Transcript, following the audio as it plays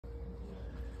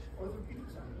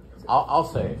I'll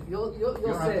say it. You'll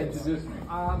say it.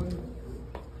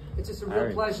 It's just a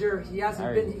real pleasure. He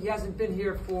hasn't been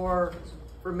here for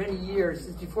many years,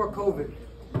 since before COVID,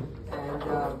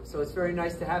 and so it's very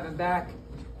nice to have him back.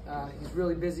 He's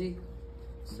really busy,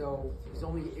 so he's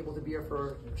only able to be here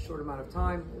for a short amount of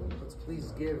time. Let's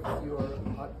please give your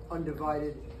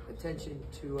undivided attention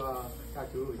to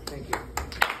Dr. Uli. Thank you.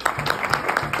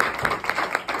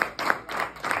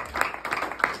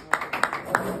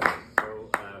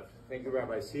 Thank you,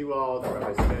 Rabbi Seawald,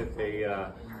 Rabbi Smith. They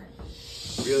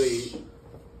really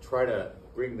try to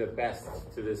bring the best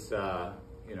to this,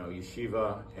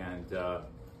 yeshiva, and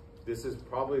this is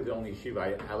probably the only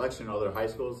yeshiva. I lecture in other high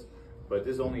schools, but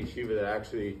this is the only yeshiva that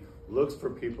actually looks for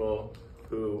people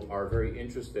who are very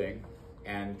interesting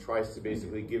and tries to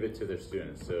basically give it to their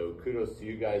students. So kudos to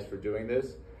you guys for doing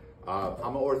this.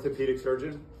 I'm an orthopedic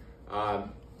surgeon.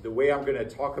 The way I'm going to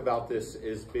talk about this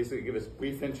is basically give us a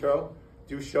brief intro,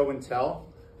 do show and tell,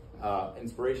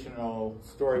 inspirational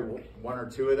story, one or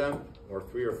two of them, or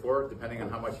three or four, depending on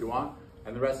how much you want,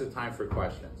 and the rest of the time for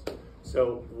questions.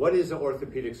 So what is an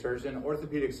orthopedic surgeon?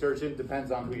 Orthopedic surgeon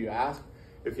depends on who you ask.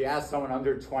 If you ask someone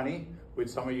under 20, which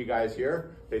some of you guys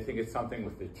here, they think it's something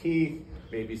with the teeth,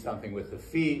 maybe something with the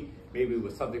feet, maybe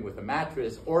with something with the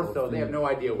mattress. Ortho, they have no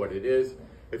idea what it is.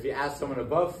 If you ask someone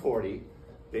above 40,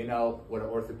 they know what an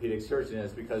orthopedic surgeon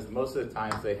is, because most of the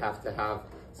times they have to have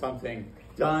something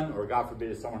done, or God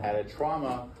forbid if someone had a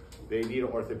trauma, they need an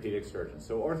orthopedic surgeon.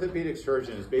 So orthopedic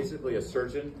surgeon is basically a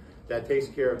surgeon that takes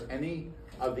care of any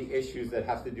of the issues that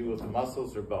have to do with the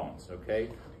muscles or bones, okay?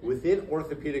 Within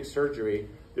orthopedic surgery,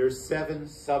 there's 7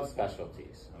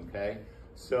 subspecialties, okay?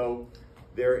 So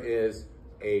there is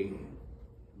a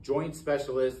joint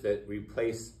specialist that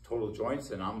replace total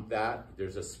joints, and I'm that.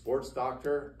 There's a sports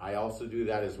doctor. I also do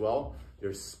that as well.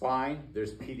 There's spine,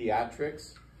 there's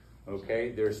pediatrics, okay?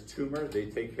 There's tumor, they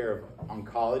take care of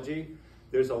oncology.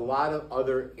 There's a lot of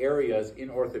other areas in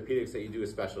orthopedics that you do a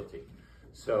specialty.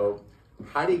 So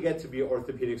how do you get to be an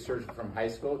orthopedic surgeon from high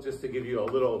school? Just to give you a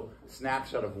little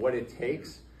snapshot of what it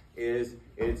takes is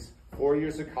it's 4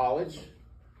 years of college,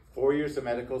 4 years of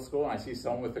medical school. And I see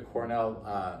someone with the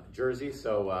Cornell jersey.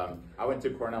 So I went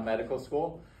to Cornell Medical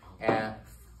School, and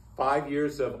 5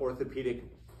 years of orthopedic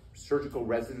surgical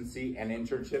residency and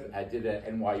internship. I did at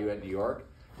NYU at New York.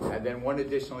 And then 1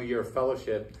 additional year of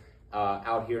fellowship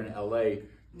out here in LA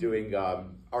doing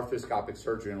arthroscopic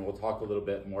surgery, and we'll talk a little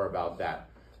bit more about that.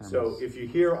 So if you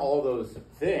hear all those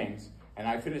things, and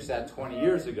I finished that 20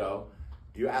 years ago,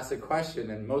 you ask a question,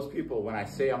 and most people, when I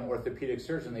say I'm an orthopedic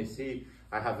surgeon, they see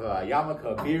I have a yarmulke,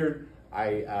 a beard,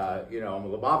 I'm a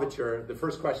Lubavitcher. The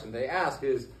first question they ask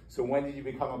is, so when did you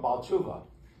become a Baal Tshuva?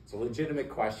 It's a legitimate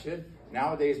question.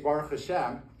 Nowadays, Baruch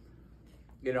Hashem,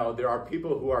 there are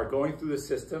people who are going through the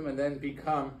system and then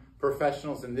become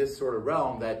professionals in this sort of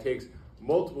realm that takes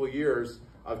multiple years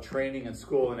of training and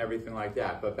school and everything like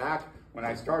that. But back when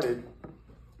I started,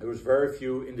 there was very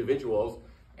few individuals,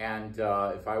 and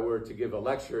if I were to give a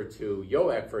lecture to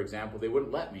Yoek, for example, they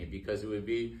wouldn't let me because it would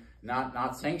be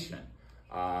not sanctioned.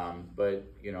 But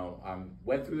I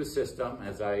went through the system.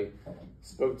 As I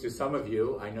spoke to some of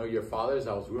you, I know your fathers,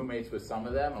 I was roommates with some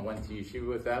of them, I went to yeshiva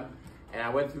with them, and I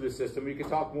went through the system. We could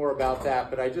talk more about that,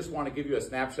 but I just want to give you a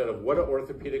snapshot of what an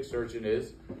orthopedic surgeon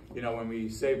is. When we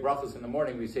say brachos in the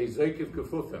morning, we say zoikiv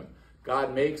kefufim.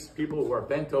 God makes people who are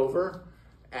bent over,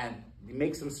 and he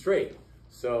makes them straight.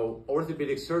 So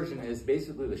orthopedic surgeon is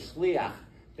basically the shliach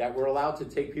that we're allowed to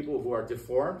take people who are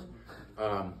deformed.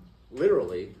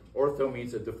 Literally, ortho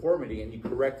means a deformity, and you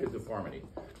correct the deformity.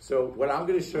 So what I'm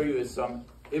going to show you is some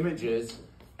images,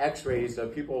 x-rays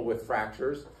of people with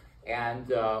fractures,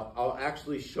 and I'll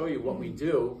actually show you what we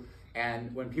do.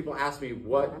 And when people ask me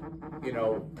what,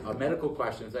 medical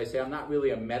questions, I say I'm not really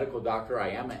a medical doctor. I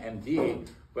am an MD,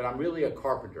 but I'm really a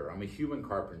carpenter. I'm a human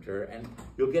carpenter, and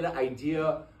you'll get an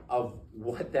idea of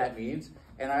what that means.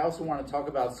 And I also want to talk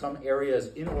about some areas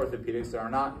in orthopedics that are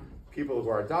not people who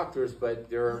are doctors, but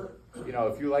they're,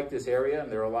 if you like this area, and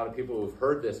there are a lot of people who've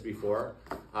heard this before,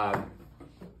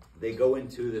 they go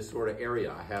into this sort of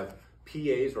area. I have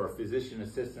PAs, or physician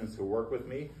assistants, who work with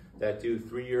me that do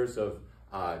 3 years of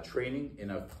training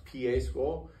in a PA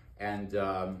school, and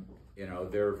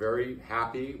they're very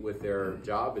happy with their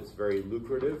job. It's very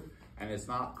lucrative, and it's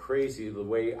not crazy the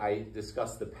way I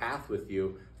discuss the path with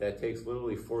you that it takes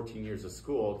literally 14 years of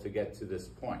school to get to this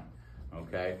point,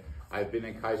 okay? I've been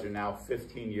in Kaiser now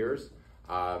 15 years.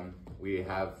 We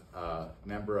have a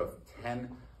member of 10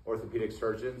 orthopedic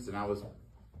surgeons, and I was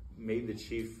made the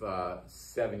chief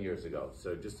 7 years ago.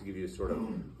 So just to give you sort of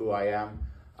who I am.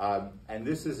 And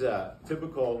this is a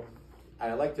typical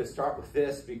I like to start with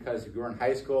this because if you're in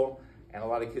high school and a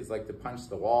lot of kids like to punch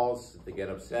the walls, they get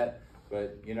upset.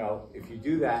 But you know, if you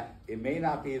do that, it may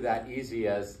not be that easy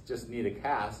as just need a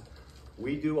cast.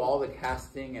 We do all the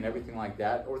casting and everything like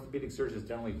that. Orthopedic surgeons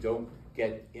generally don't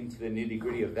get into the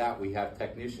nitty-gritty of that. We have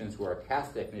technicians who are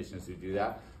cast technicians who do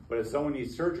that. But if someone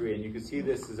needs surgery, and you can see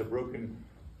this is a broken,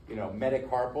 you know,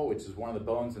 metacarpal, which is one of the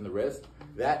bones in the wrist,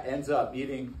 that ends up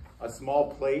needing a small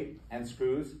plate and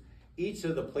screws. Each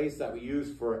of the plates that we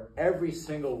use for every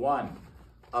single one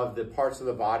of the parts of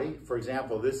the body, for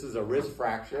example, this is a wrist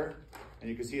fracture, and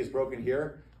you can see it's broken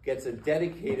here, gets a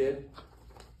dedicated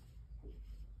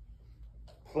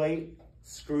plate,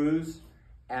 screws,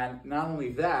 and not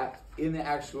only that, in the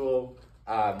actual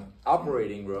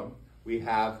operating room, we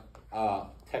have a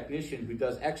technician who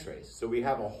does x-rays. So we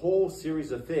have a whole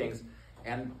series of things,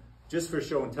 and just for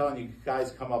show and tell, and you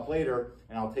guys come up later,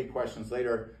 and I'll take questions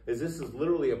later, is this is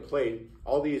literally a plate.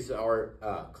 All these are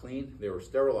clean, they were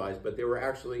sterilized, but they were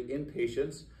actually in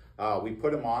patients. We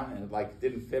put them on and it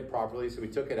didn't fit properly, so we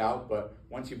took it out, but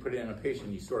once you put it in a patient,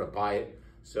 you sort of buy it.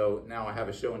 So now I have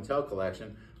a show and tell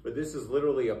collection, but this is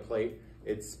literally a plate.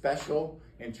 It's special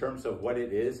in terms of what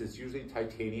it is. It's usually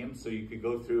titanium, so you could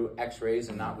go through x-rays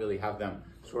and not really have them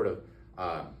sort of,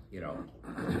 you know,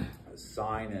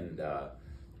 sign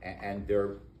and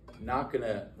they're not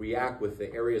gonna react with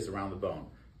the areas around the bone.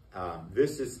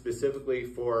 This is specifically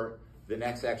for the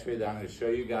next x-ray that I'm gonna show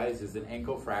you guys is an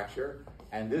ankle fracture.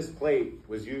 And this plate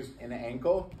was used in the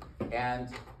ankle, and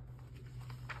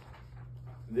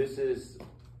this is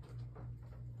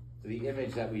the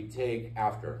image that we take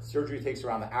after. Surgery takes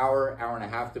around an hour, hour and a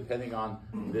half, depending on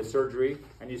the surgery.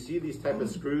 And you see these type of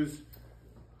screws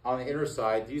on the inner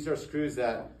side. These are screws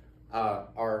that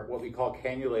are what we call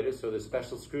cannulated. So the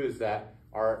special screws that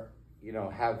are, you know,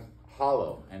 have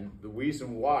hollow. And the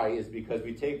reason why is because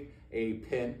we take a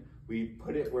pin, we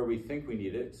put it where we think we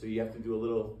need it. So you have to do a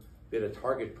little bit of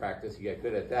target practice, you get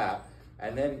good at that.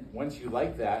 And then once you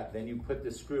like that, then you put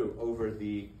the screw over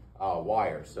the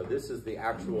wire. So this is the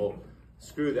actual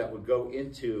screw that would go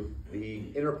into the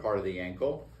inner part of the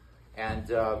ankle.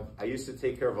 And I used to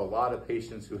take care of a lot of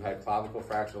patients who had clavicle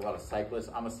fracture, a lot of cyclists.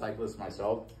 I'm a cyclist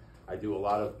myself. I do a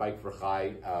lot of Bike for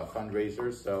Chai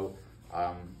fundraisers. So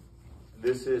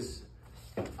this is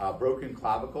a broken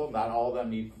clavicle. Not all of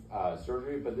them need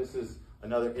surgery, but this is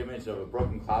another image of a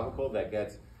broken clavicle that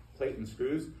gets plate and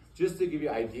screws. Just to give you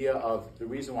an idea of the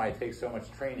reason why it takes so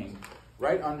much training,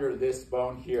 right under this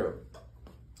bone here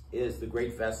is the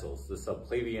great vessels, the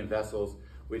subclavian vessels,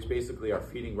 which basically are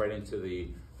feeding right into the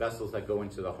vessels that go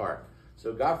into the heart.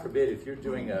 So God forbid, if you're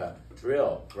doing a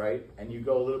drill, right, and you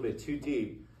go a little bit too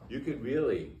deep, you could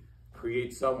really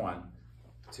create someone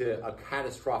to a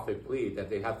catastrophic bleed that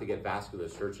they have to get vascular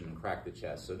surgeon and crack the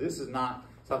chest. So this is not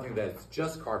something that's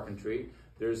just carpentry.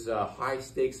 There's high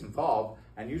stakes involved,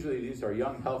 and usually these are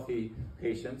young, healthy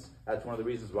patients. That's one of the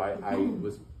reasons why I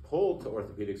was pulled to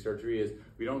orthopedic surgery is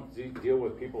we don't deal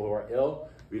with people who are ill.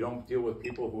 We don't deal with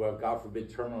people who have, God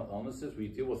forbid, terminal illnesses. We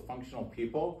deal with functional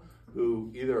people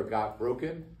who either got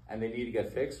broken and they need to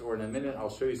get fixed, or in a minute, I'll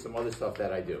show you some other stuff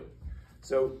that I do.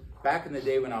 So back in the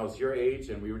day when I was your age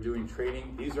and we were doing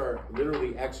training, these are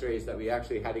literally x-rays that we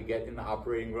actually had to get in the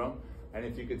operating room. And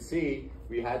if you could see,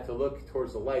 we had to look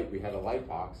towards the light. We had a light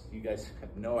box. You guys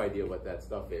have no idea what that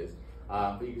stuff is.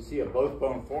 But you can see a both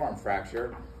bone forearm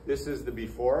fracture. This is the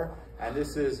before, and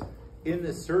this is in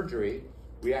the surgery.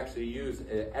 We actually use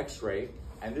an x-ray,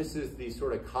 and this is the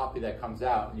sort of copy that comes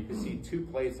out. And you can see two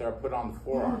plates that are put on the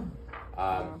forearm.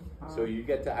 So you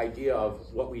get the idea of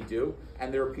what we do.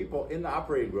 And there are people in the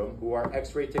operating room who are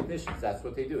x-ray technicians. That's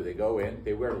what they do. They go in,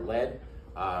 they wear lead.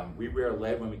 We wear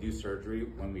lead when we do surgery,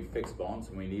 when we fix bones,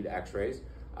 when we need x-rays.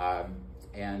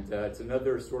 It's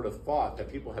another sort of thought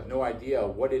that people have no idea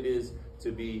what it is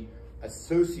to be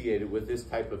associated with this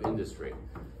type of industry.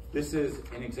 This is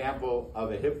an example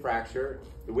of a hip fracture.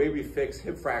 The way we fix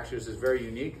hip fractures is very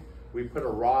unique. We put a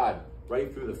rod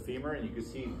right through the femur, and you can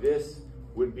see this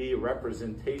would be a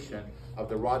representation of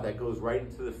the rod that goes right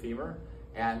into the femur.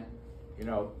 And, you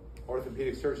know,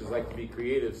 orthopedic surgeons like to be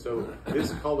creative, so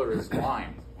this color is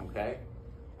lime, okay?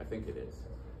 I think it is.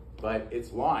 But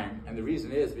it's lime, and the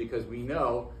reason is because we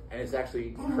know, and it's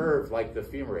actually curved like the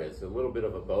femur is, a little bit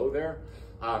of a bow there.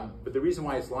 But the reason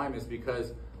why it's lime is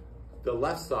because the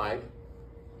left side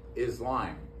is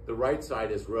lime, the right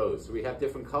side is rose. So we have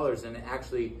different colors, and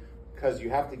actually, because you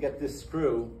have to get this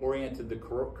screw oriented the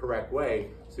correct way,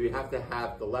 so you have to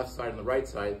have the left side and the right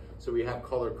side, so we have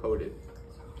color coded.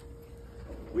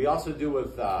 We also do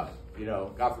with, you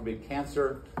know, God forbid,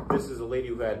 cancer. This is a lady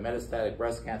who had metastatic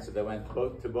breast cancer that went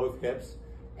to both hips,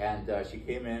 and she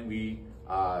came in. We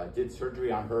did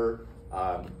surgery on her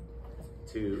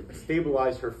to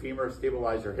stabilize her femur,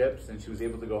 stabilize her hips, and she was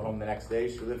able to go home the next day.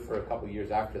 She lived for a couple of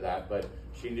years after that, but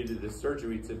she needed this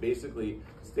surgery to basically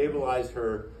stabilize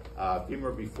her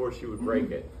femur before she would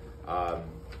break it.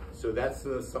 So that's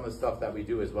some of the stuff that we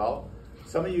do as well.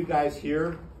 Some of you guys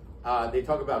here, they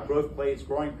talk about growth plates,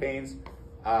 growing pains.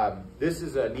 This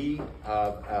is a knee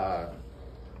of,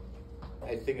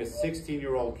 I think, a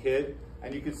 16-year-old kid.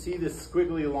 And you can see the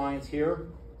squiggly lines here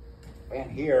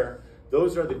and here.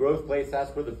 Those are the growth plates.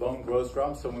 That's where the bone grows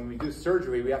from. So when we do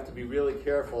surgery, we have to be really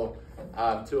careful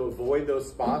to avoid those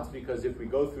spots, because if we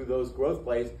go through those growth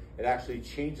plates, it actually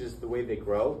changes the way they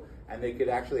grow, and they could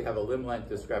actually have a limb length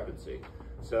discrepancy.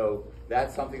 So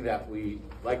that's something that we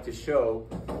like to show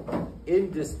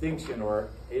in distinction or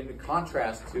in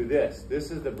contrast to this. This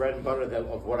is the bread and butter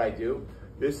of what I do.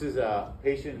 This is a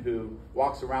patient who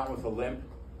walks around with a limp,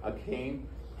 a cane.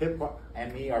 Hip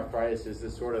and knee arthritis is the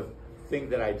sort of thing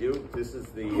that I do. This is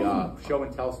the show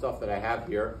and tell stuff that I have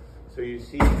here. So you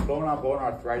see bone on bone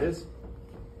arthritis,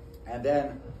 and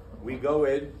then we go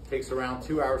in, takes around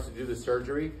 2 hours to do the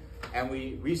surgery, and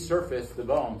we resurface the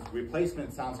bones.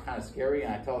 Replacement sounds kind of scary,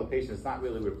 and I tell the patient it's not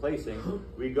really replacing.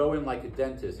 We go in like a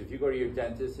dentist. If you go to your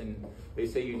dentist and they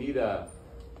say you need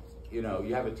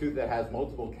you have a tooth that has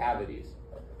multiple cavities,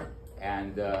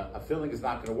 and a filling is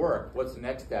not going to work, what's the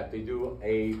next step? They do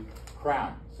a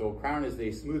crown. So a crown is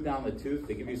they smooth down the tooth,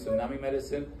 they give you some numbing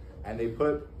medicine, and they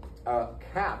put a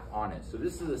cap on it. So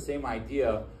this is the same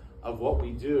idea of what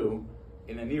we do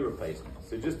in a knee replacement.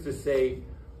 So just to say,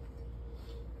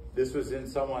 this was in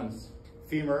someone's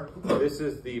femur. This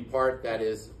is the part that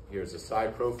is, here's a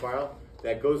side profile,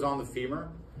 that goes on the femur.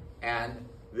 And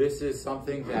this is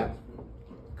something that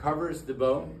covers the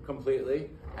bone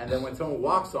completely. And then when someone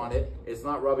walks on it, it's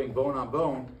not rubbing bone on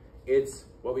bone, it's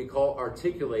what we call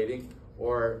articulating,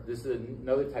 or this is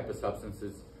another type of substance.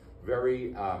 It's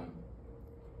very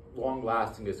long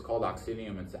lasting. It's called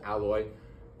oxinium, it's alloy.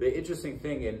 The interesting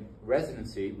thing in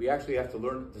residency, we actually have to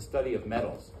learn the study of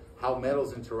metals, how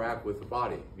metals interact with the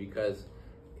body, because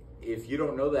if you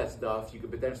don't know that stuff, you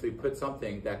could potentially put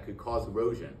something that could cause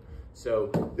erosion. So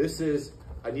this is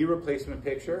a knee replacement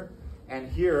picture,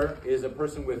 and here is a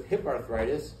person with hip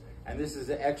arthritis, and this is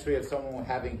an x-ray of someone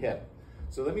having hip.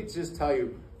 So let me just tell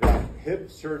you that hip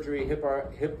surgery, hip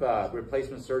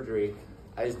replacement surgery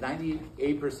is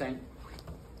 98%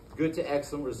 good to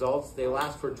excellent results. They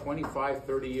last for 25,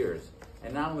 30 years.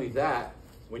 And not only that,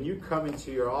 when you come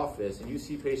into your office and you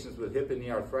see patients with hip and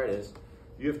knee arthritis,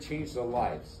 you have changed their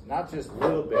lives. Not just a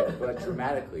little bit, but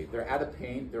dramatically. They're out of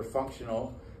pain, they're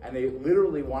functional, and they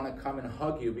literally want to come and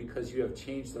hug you because you have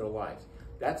changed their lives.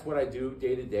 That's what I do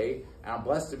day to day, and I'm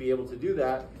blessed to be able to do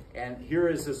that. And here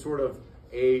is a sort of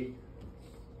a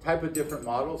type of different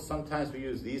model. Sometimes we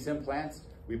use these implants.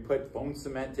 We put bone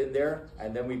cement in there,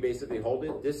 and then we basically hold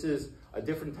it. This is a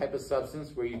different type of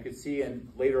substance where you could see, and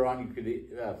later on you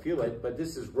could feel it, but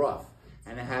this is rough.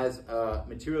 And it has a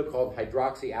material called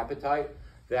hydroxyapatite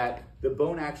that the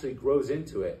bone actually grows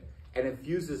into it, and it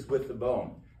fuses with the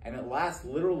bone. And it lasts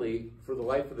literally for the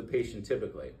life of the patient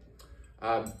typically.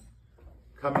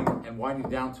 Coming and winding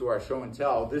down to our show and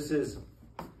tell, this is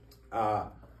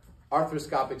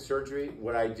arthroscopic surgery.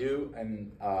 What I do,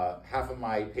 and half of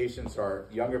my patients are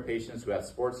younger patients who have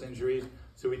sports injuries.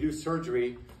 So we do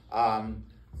surgery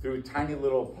through tiny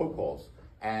little poke holes.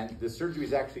 And the surgery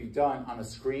is actually done on a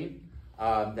screen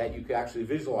that you can actually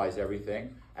visualize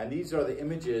everything. And these are the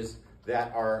images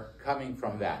that are coming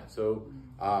from that. So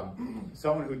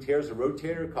someone who tears a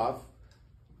rotator cuff,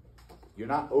 you're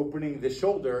not opening the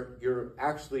shoulder, you're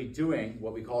actually doing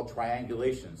what we call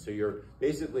triangulation. So you're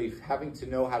basically having to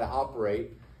know how to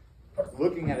operate,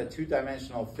 looking at a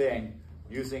two-dimensional thing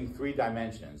using 3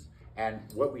 dimensions. And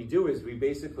what we do is we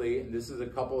basically, and this is a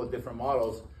couple of different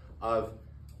models of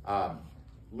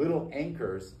little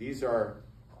anchors. These are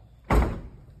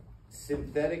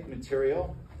synthetic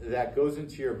material that goes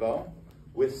into your bone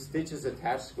with stitches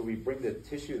attached, so we bring the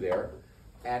tissue there,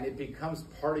 and it becomes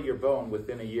part of your bone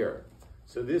within a year.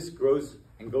 So this grows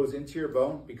and goes into your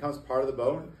bone, becomes part of the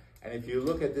bone, and if you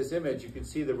look at this image, you can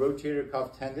see the rotator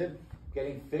cuff tendon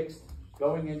getting fixed,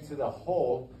 going into the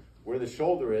hole where the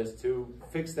shoulder is to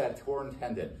fix that torn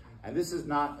tendon. And this is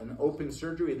not an open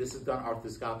surgery, this is done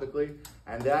arthroscopically,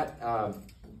 and that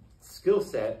skill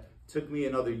set took me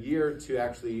another year to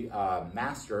actually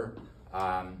master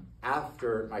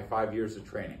after my 5 years of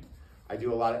training. I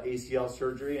do a lot of ACL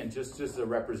surgery, and just a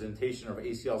representation of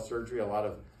ACL surgery, a lot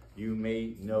of you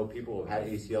may know people who have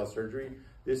had ACL surgery.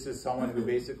 This is someone who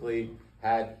basically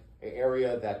had an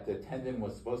area that the tendon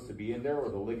was supposed to be in there, or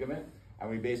the ligament, and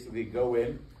we basically go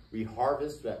in, We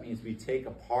harvest, that means we take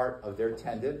a part of their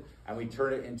tendon and we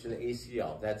turn it into the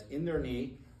ACL. That's in their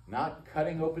knee, not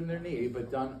cutting open their knee,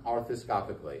 but done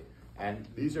arthroscopically. And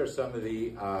these are some of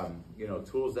the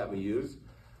tools that we use.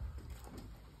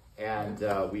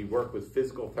 And we work with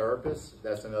physical therapists.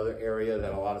 That's another area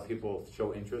that a lot of people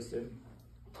show interest in.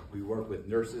 We work with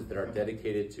nurses that are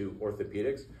dedicated to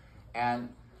orthopedics. And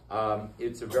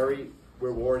it's a very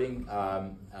rewarding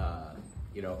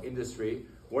industry.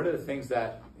 One of the things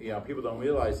that people don't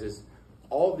realize is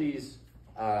all these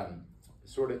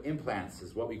sort of implants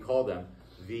is what we call them.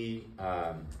 The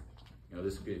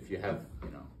this if you have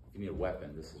if you need a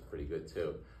weapon, this is pretty good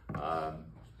too.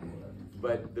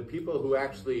 But the people who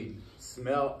actually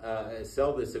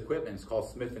sell this equipment, it's called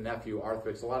Smith & Nephew,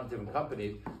 Arthrex, a lot of different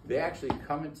companies, they actually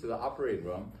come into the operating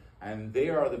room and they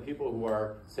are the people who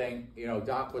are saying,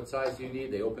 doc, what size do you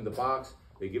need? They open the box,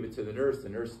 they give it to the nurse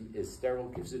is sterile,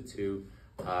 gives it to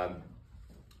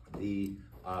the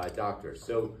doctor.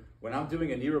 So when I'm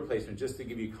doing a knee replacement, just to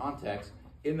give you context,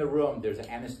 in the room, there's an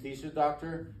anesthesia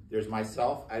doctor, there's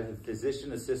myself, I have a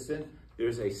physician assistant,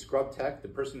 there's a scrub tech, the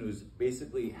person who's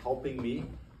basically helping me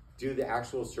do the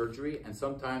actual surgery, and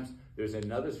sometimes there's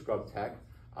another scrub tech,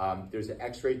 there's an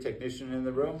x-ray technician in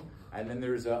the room, and then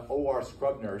there's an OR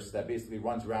scrub nurse that basically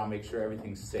runs around, makes sure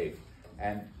everything's safe.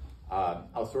 And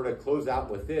I'll sort of close out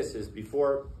with this, is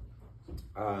before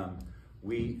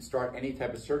we start any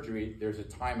type of surgery, there's a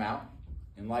timeout.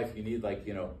 In life, you need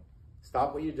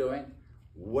stop what you're doing,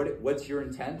 what's your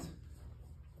intent,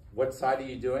 what side are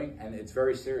you doing, and it's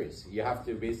very serious. You have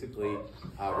to basically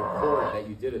record that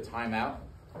you did a timeout,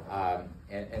 and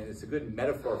it's a good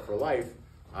metaphor for life,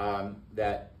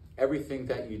 that everything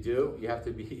that you do, you have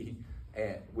to be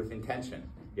with intention.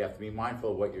 You have to be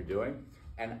mindful of what you're doing.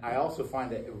 And I also find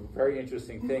that a very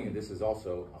interesting thing, and this is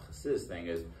also a Hasidus thing,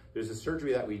 is there's a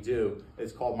surgery that we do,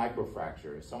 it's called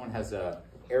microfracture. If someone has an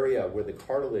area where the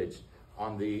cartilage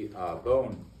on the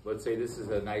bone, let's say this is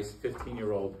a nice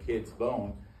 15-year-old kid's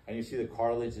bone, and you see the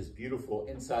cartilage is beautiful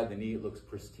inside the knee, it looks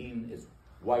pristine, it's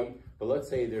white, but let's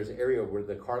say there's an area where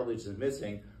the cartilage is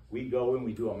missing, we go and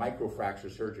we do a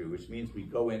microfracture surgery, which means we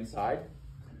go inside,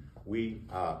 we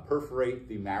perforate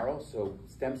the marrow, so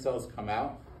stem cells come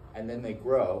out, and then they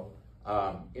grow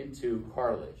into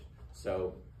cartilage.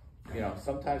 So,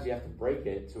 sometimes you have to break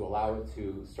it to allow it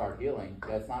to start healing.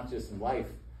 That's not just in life,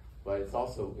 but it's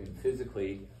also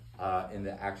physically in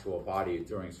the actual body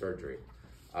during surgery.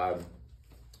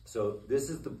 So this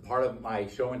is the part of my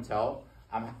show and tell.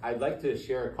 I'd like to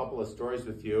share a couple of stories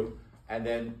with you, and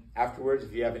then afterwards,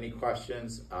 if you have any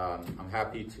questions, I'm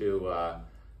happy to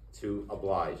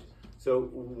oblige. So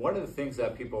one of the things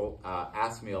that people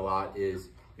ask me a lot is,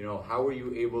 how were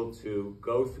you able to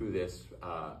go through this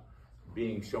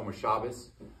being Shomer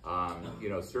Shabbos?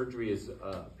 Surgery is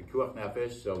Pikuach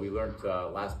Nefesh, so we learned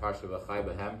last Parsha of Achai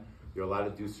Behem, you're allowed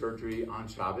to do surgery on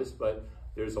Shabbos, but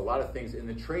there's a lot of things in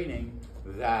the training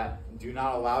that do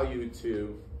not allow you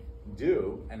to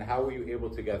do, and how were you able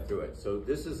to get through it? So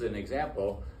this is an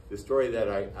example. The story that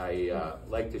I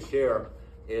like to share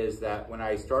is that when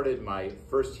I started my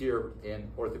first year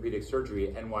in orthopedic surgery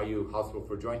at NYU Hospital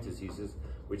for Joint Diseases,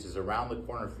 which is around the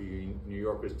corner for you New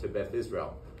Yorkers to Beth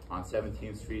Israel, on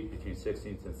 17th Street between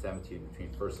 16th and 17th, between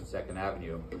 1st and 2nd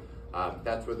Avenue.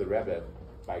 That's where the Rebbe,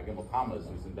 by Gimel Tammuz,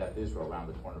 who's in Beth Israel, around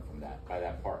the corner from that, by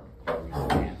that park.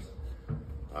 I'm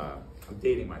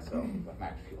dating myself, but I'm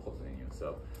actually older than you.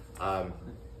 So,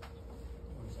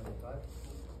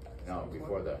 no,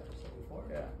 before that.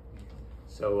 Yeah.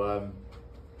 So,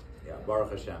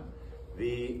 Baruch Hashem.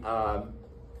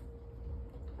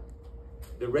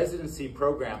 The residency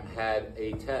program had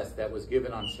a test that was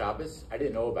given on Shabbos. I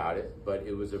didn't know about it, but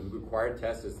it was a required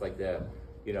test. It's like the,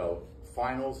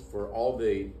 finals for all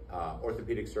the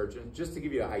orthopedic surgeons. Just to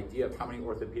give you an idea of how many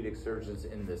orthopedic surgeons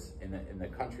in the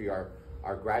country are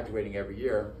graduating every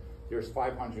year, there's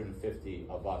 550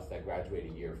 of us that graduate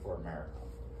a year for America.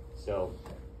 So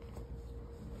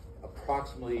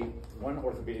approximately one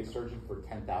orthopedic surgeon for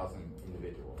 10,000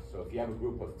 individuals. So if you have a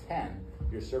group of 10,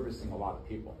 you're servicing a lot of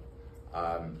people.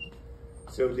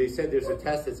 So they said there's a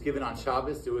test that's given on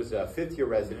Shabbos. There was a 5th-year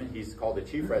resident, he's called the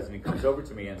chief resident, comes over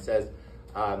to me and says,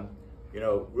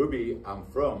 Ruby, I'm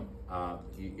from,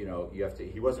 you have to,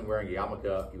 he wasn't wearing a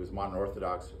yarmulke, he was modern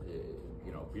Orthodox,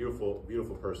 beautiful,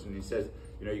 beautiful person. He says,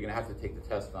 you're gonna have to take the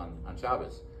test on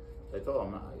Shabbos. I told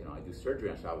him, I do surgery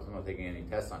on Shabbos, I'm not taking any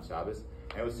tests on Shabbos.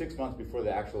 And it was 6 months before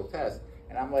the actual test.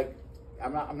 And I'm like,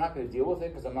 I'm not gonna deal with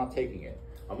it because I'm not taking it.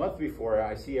 A month before,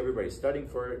 I see everybody studying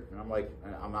for it, and I'm like,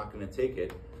 I'm not gonna take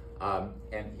it.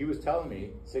 And he was telling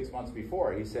me 6 months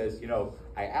before, he says,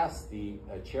 I asked the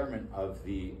chairman of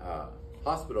the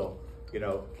hospital,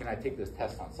 can I take this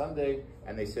test on Sunday?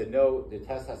 And they said, no, the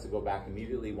test has to go back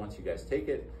immediately once you guys take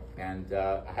it. And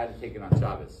I had to take it on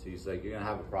Shabbos. So he's like, you're gonna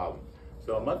have a problem.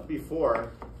 So a month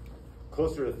before,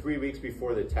 closer to 3 weeks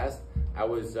before the test, I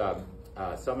was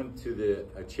summoned to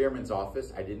the chairman's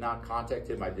office. I did not contact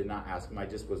him. I did not ask him. I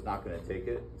just was not going to take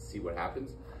it, see what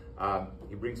happens.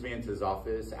 He brings me into his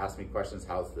office, asks me questions,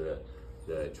 how's the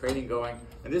training going?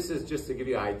 And this is just to give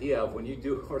you an idea of when you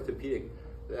do orthopedic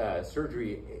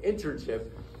surgery internship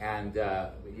and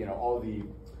all the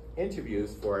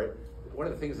interviews for it. One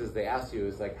of the things is they ask you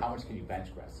is like, how much can you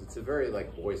bench press? It's a very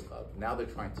like boys club. Now they're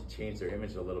trying to change their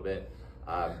image a little bit.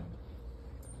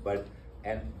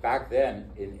 And back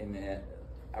then,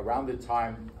 around the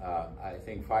time, I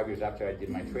think 5 years after I did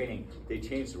my training, they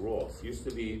changed the rules. That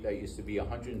used to be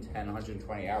 110,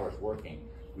 120 hours working.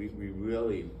 We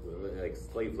really like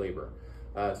slave labor.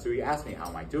 So he asked me, how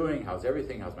am I doing? How's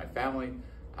everything? How's my family?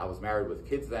 I was married with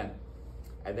kids then.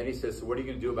 And then he says, so what are you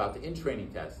gonna do about the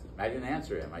in-training test? And I didn't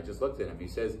answer him, I just looked at him. He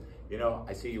says,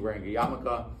 I see you wearing a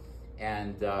yarmulke,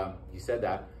 and he said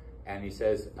that. And he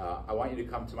says, I want you to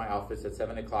come to my office at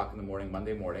 7 o'clock in the morning,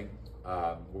 Monday morning.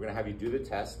 We're gonna have you do the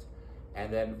test.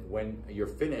 And then when you're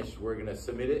finished, we're gonna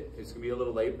submit it. It's gonna be a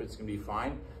little late, but it's gonna be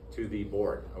fine, to the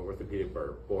board, orthopedic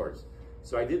boards.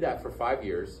 So I did that for 5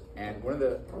 years. And one of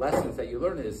the lessons that you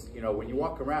learn is, when you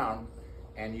walk around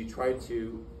and you try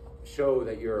to show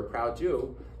that you're a proud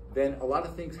Jew, then a lot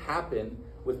of things happen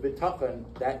with bitachon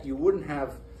that you wouldn't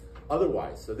have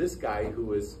otherwise. So this guy who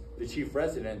was the chief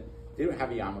resident didn't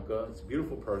have a yarmulke. It's a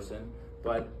beautiful person,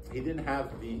 but he didn't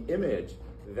have the image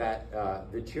that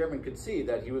the chairman could see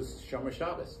that he was Shomer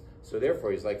Shabbos. So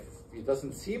therefore, he's like, it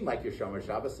doesn't seem like you're Shomer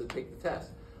Shabbos, so take the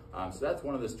test. So that's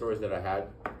one of the stories that I had.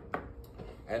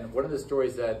 And one of the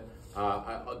stories that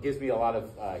gives me a lot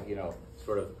of,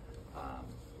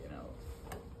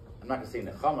 I'm not gonna say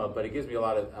nechama, but it gives me a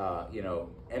lot of,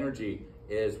 energy,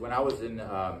 is when I was in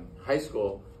high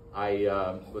school, I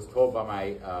was told by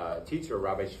my teacher,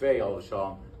 Rabbi Shvei, Olav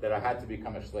Shalom, that I had to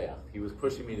become a shliach. He was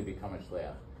pushing me to become a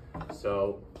shliach.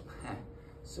 So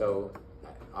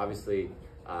obviously,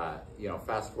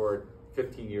 fast forward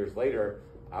 15 years later,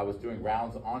 I was doing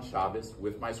rounds on Shabbos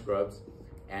with my scrubs,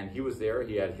 and he was there.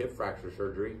 He had hip fracture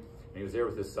surgery, and he was there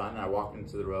with his son. And I walked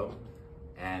into the room,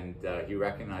 and he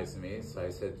recognized me. So I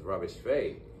said to Rabbi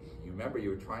Shvei, you remember you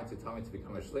were trying to tell me to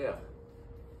become a shliach?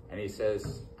 And he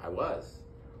says, I was.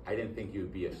 I didn't think you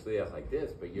would be a shliach like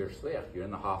this, but you're a shliach. You're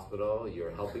in the hospital,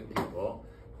 you're helping people,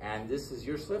 and this is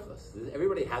your shlichus.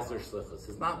 Everybody has their shlichus.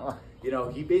 It's not,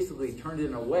 he basically turned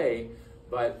it away,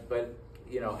 but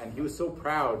and he was so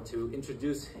proud to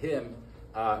introduce him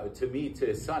to me, to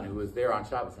his son, who was there on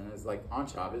Shabbos, and it's like on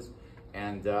Shabbos,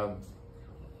 and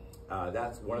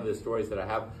that's one of the stories that I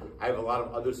have. I have a lot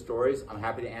of other stories. I'm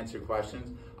happy to answer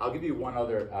questions. I'll give you one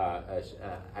other.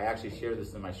 I actually shared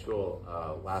this in my shul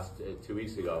last 2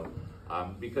 weeks ago,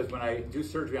 because when I do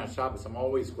surgery on Shabbos, I'm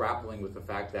always grappling with the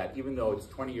fact that even though it's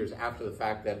 20 years after the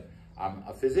fact that I'm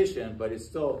a physician, but it's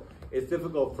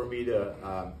difficult for me to,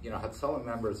 Hatzalah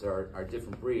members are a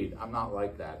different breed. I'm not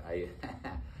like that.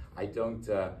 I don't,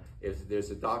 if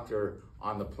there's a doctor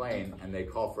on the plane and they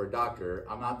call for a doctor,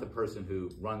 I'm not the person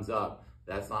who runs up.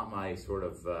 That's not my sort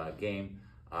of game,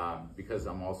 because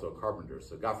I'm also a carpenter.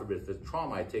 So God forbid, if there's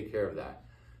trauma, I take care of that.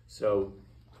 So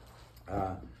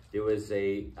there was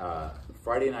a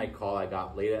Friday night call I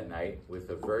got late at night with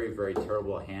a very, very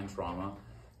terrible hand trauma.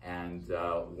 And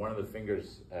one of the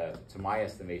fingers, to my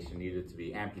estimation, needed to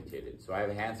be amputated. So I have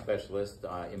a hand specialist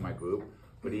in my group,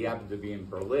 but he happened to be in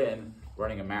Berlin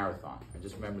running a marathon. I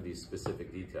just remember these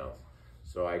specific details.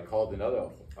 So I called another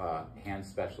hand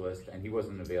specialist, and he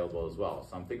wasn't available as well.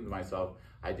 So I'm thinking to myself,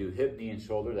 I do hip, knee, and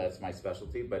shoulder. That's my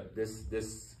specialty. But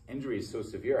this injury is so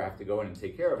severe, I have to go in and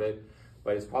take care of it.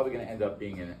 But it's probably going to end up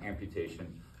being an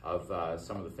amputation of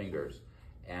some of the fingers.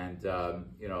 And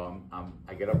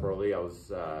I get up early. I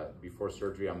was before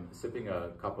surgery. I'm sipping a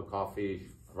cup of coffee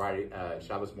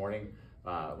Shabbos morning,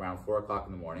 around 4 o'clock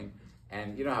in the morning.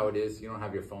 And you know how it is. You don't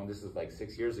have your phone. This is like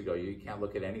 6 years ago. You can't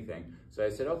look at anything. So I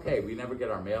said, okay, we never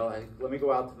get our mail. Let me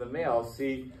go out to the mail,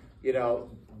 see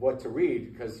what to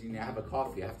read, because you have a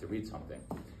coffee. I have to read something.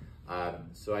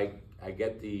 So I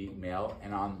get the mail,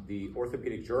 and on the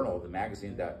Orthopaedic Journal, the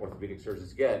magazine that orthopedic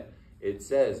surgeons get, it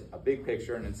says a big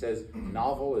picture, and it says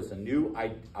novel is a new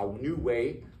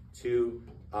way to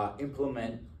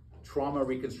implement trauma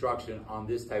reconstruction on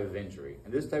this type of injury.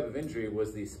 And this type of injury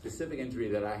was the specific injury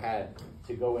that I had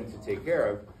to go in to take care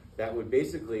of that would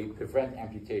basically prevent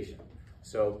amputation.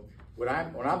 So what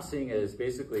I'm seeing is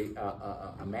basically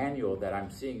a manual that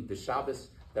I'm seeing, the Shabbos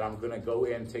that I'm gonna go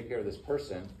in and take care of this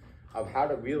person. of how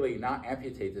to really not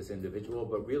amputate this individual,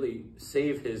 but really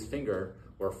save his finger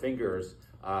or fingers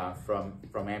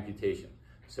from amputation.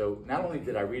 So not only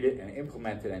did I read it and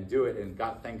implement it and do it, and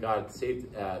thank God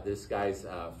saved this guy's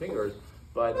fingers,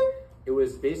 but it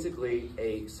was basically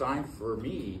a sign for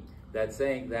me that's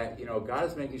saying that, you know, God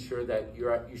is making sure that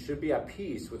you should be at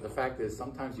peace with the fact that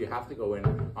sometimes you have to go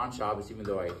in on Shabbos, even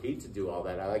though I hate to do all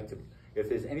that. I like to, if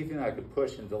there's anything that I could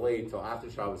push and delay till after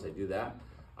Shabbos, I do that.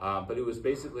 But it was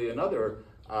basically another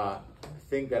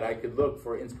thing that I could look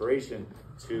for inspiration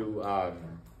to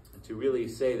really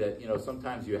say that, you know,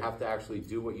 sometimes you have to actually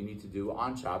do what you need to do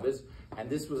on Shabbos. And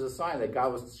this was a sign that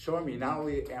God was showing me, not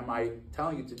only am I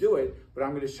telling you to do it, but I'm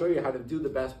going to show you how to do the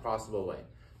best possible way.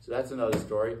 So that's another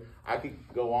story. I could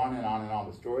go on and on and on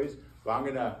with stories, but I'm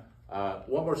going to,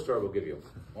 one more story we'll give you.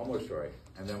 One more story,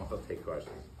 and then we'll take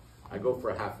questions. I go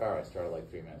for a half hour. I started like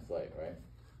 3 minutes late, right?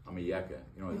 I'm a yeka.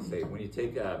 You know what they say? When you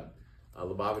take a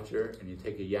Lubavitcher and you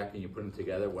take a yek and you put them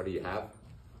together, what do you have?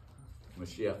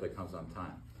 Mashiach that comes on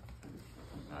time.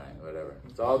 All right, whatever.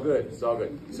 It's all good. It's all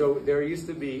good. So there used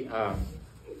to be,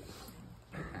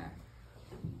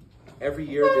 every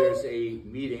year there's a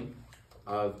meeting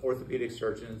of orthopedic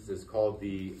surgeons. It's called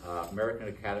the American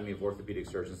Academy of Orthopedic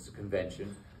Surgeons. It's a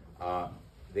convention.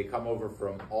 They come over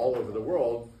from all over the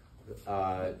world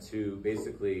to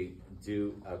basically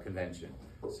do a convention.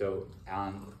 So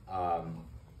on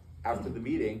after the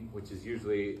meeting, which is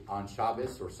usually on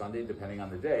Shabbos or Sunday, depending on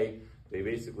the day, they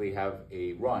basically have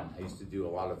a run. I used to do a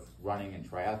lot of running and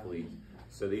triathletes.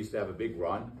 So they used to have a big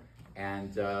run,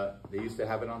 and they used to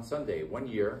have it on Sunday. One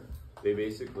year, they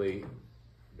basically,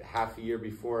 half a year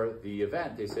before the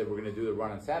event, they said, we're gonna do the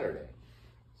run on Saturday.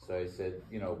 So I said,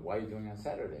 you know, why are you doing it on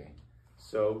Saturday?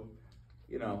 So,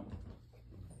 you know,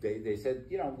 they said,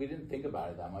 you know, we didn't think about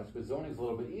it that much, but zoning's a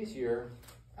little bit easier.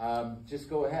 Just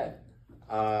go ahead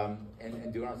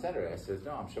and do it on Saturday. I said,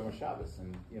 no, I'm Shomer Shabbos.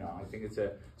 And, you know, I think it's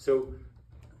a, so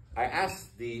I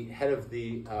asked the head of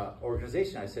the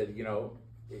organization, I said, you know,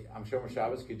 I'm Shomer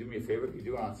Shabbos, can you do me a favor? Can you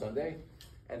do it on Sunday?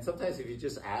 And sometimes if you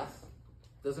just ask,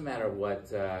 doesn't matter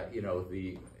what, you know,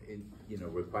 the,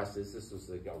 request is. This was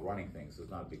like a running thing, so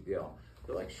it's not a big deal.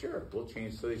 They're like, sure, we'll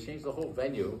change. So they changed the whole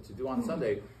venue to do on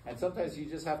Sunday. And sometimes you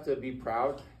just have to be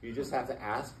proud. You just have to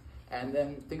ask, and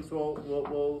then things will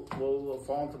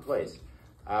fall into place.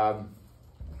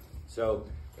 So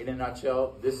in a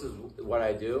nutshell, this is what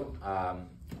I do.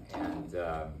 And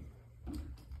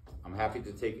I'm happy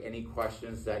to take any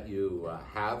questions that you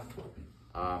have.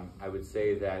 I would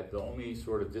say that the only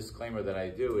sort of disclaimer that I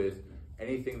do is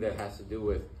anything that has to do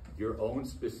with your own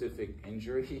specific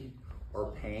injury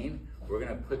or pain, we're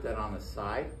going to put that on the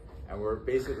side, and we're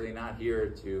basically not here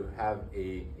to have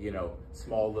a, you know,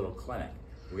 small little clinic.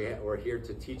 We're here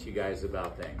to teach you guys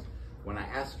about things. When I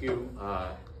ask you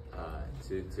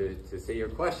to say your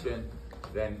question,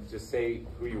 then just say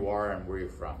who you are and where you're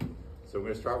from. So we're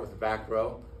going to start with the back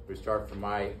row. We start from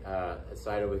my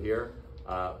side over here.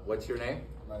 What's your name?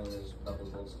 My name is Pablo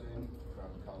Goldstein from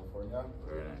California.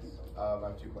 Very nice. I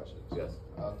have two questions. Yes.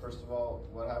 First of all,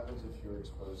 what happens if you're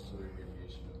exposed to the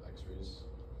radiation of X-rays?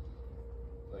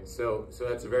 Like, so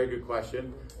that's a very good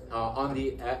question. On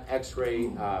the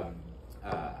X-ray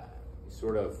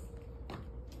sort of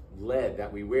lead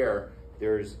that we wear,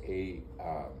 there's a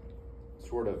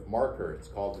sort of marker. It's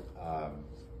called a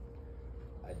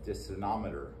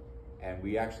densitometer. And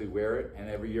we actually wear it, and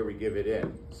every year we give it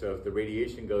in. So if the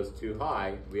radiation goes too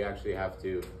high, we actually have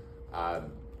to,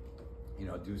 you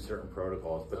know, do certain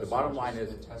protocols. But the bottom line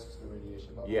is, it tests the radiation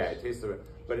levels. Yeah, it tastes the.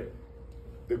 But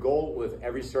the goal with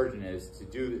every surgeon is to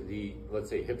do the, let's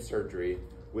say, hip surgery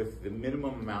with the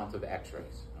minimum amount of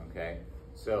X-rays. Okay,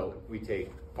 so we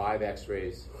take 5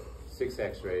 X-rays, 6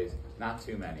 X-rays, not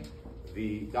too many.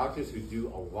 The doctors who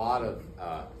do a lot of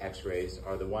X-rays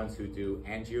are the ones who do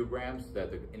angiograms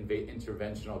that the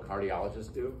interventional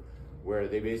cardiologists do, where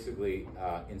they basically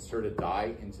insert a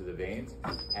dye into the veins,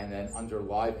 and then under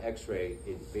live X-ray,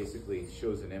 it basically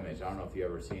shows an image. I don't know if you've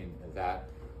ever seen that.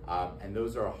 And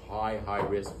those are high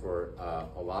risk for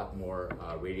a lot more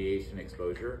radiation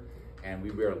exposure. And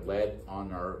we wear lead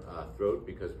on our throat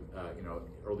because, you know,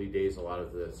 early days, a lot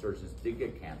of the surgeons did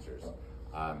get cancers.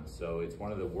 So it's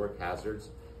one of the work hazards.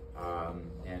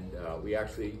 We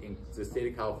actually, in the state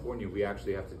of California, we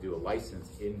actually have to do a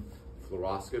license in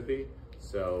fluoroscopy.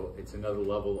 So it's another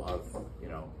level of, you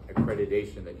know,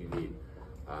 accreditation that you need.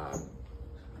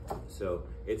 So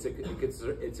it's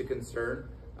a concern.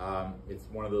 It's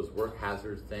one of those work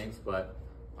hazard things, but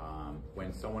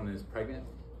when someone is pregnant,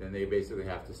 then they basically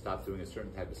have to stop doing a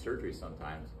certain type of surgery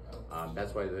sometimes.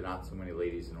 That's why there are not so many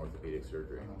ladies in orthopedic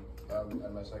surgery.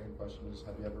 And my second question is,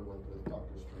 have you ever worked with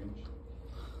Dr. Strange?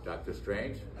 Dr.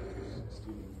 Strange.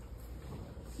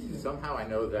 Somehow I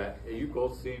know that. Are you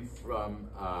Goldstein from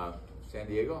San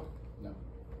Diego? No.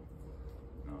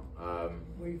 No.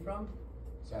 Where are you from?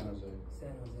 San Jose. San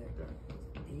Jose. Okay.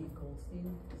 Dave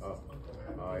Goldstein? Oh,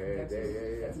 yeah.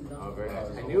 That's Oh, very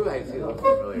nice. I knew I looked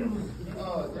familiar.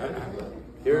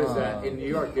 There's in New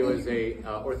York. There was a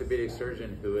orthopedic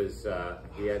surgeon who was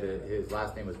his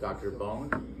last name was Dr. Bone,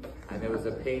 and there was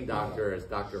a pain doctor as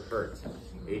Dr. Hurt,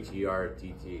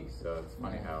 H-E-R-T-T. So it's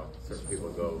funny how certain people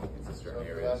go into certain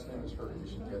Your areas. last name is Hurt. You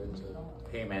should get into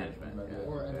Pain management.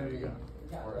 Yeah. There you go.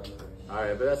 or other. All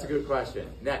right, but that's a good question.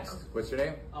 Next, what's your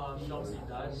name? Chelsea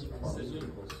Dice from Sydney,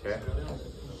 Okay. Australia.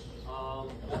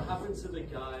 What happened to the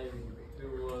guy who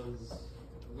was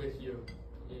with you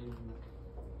who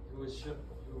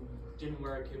didn't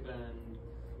wear a kip and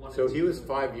wanted So to- he was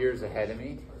 5 years ahead of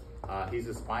me. He's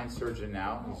a spine surgeon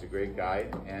now. He's a great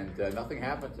guy, and nothing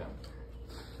happened to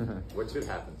him. What should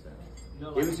happen to him?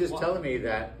 No, He was just what- telling me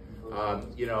that,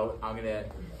 you know, I'm going to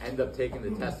end up taking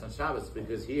the test on Shabbos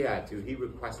because he had to. He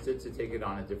requested to take it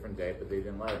on a different day, but they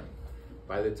didn't let him.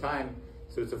 By the time,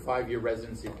 so it's a 5-year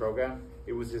residency program.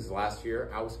 It was his last year.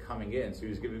 I was coming in, so he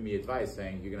was giving me advice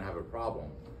saying, you're going to have a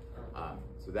problem.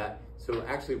 So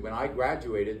actually, when I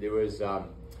graduated, there was a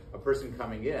person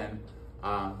coming in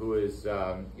who was,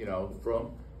 you know,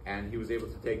 from, and he was able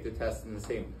to take the test in the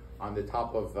same, on the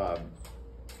top of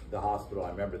the hospital. I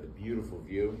remember the beautiful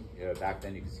view. You know, back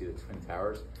then you could see the Twin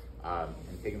Towers, and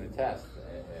taking the test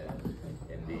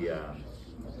in the,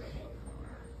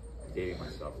 dating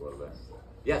myself a little bit.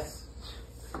 Yes?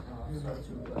 I have 2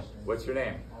 questions. What's your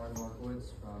name? Aaron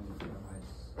Markowitz from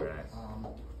Nice. Very nice.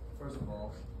 First of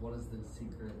all, what is the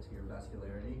secret to your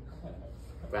vascularity?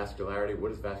 Vascularity, what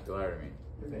does vascularity mean?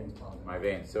 Your veins popping. My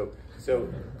veins. So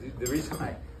the reason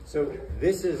so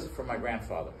this is from my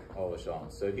grandfather, Ola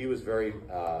Shalom. So he was very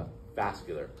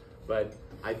vascular, but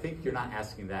I think you're not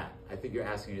asking that. I think you're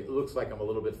asking, it looks like I'm a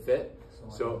little bit fit.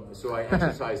 So I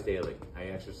exercise daily.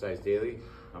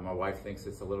 My wife thinks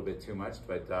it's a little bit too much,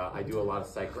 but I do a lot of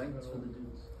cycling. That's for the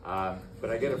dudes. But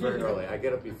I get up very early. I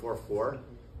get up before 4,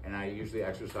 and I usually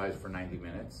exercise for 90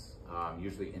 minutes,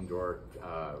 usually indoor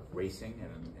racing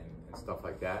and stuff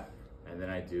like that. And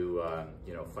then I do,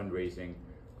 you know, fundraising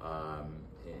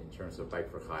in terms of Bike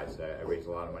for Chais. I raise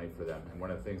a lot of money for them. And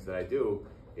one of the things that I do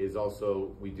is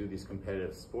also we do these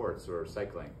competitive sports or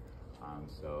cycling.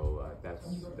 That's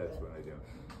what I do.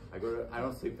 I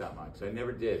don't sleep that much. I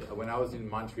never did. When I was in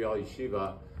Montreal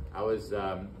Yeshiva, I was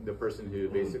the person who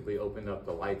basically opened up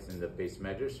the lights in the base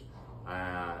medrash.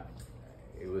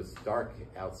 It was dark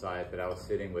outside, but I was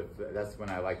sitting with, that's when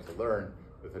I like to learn,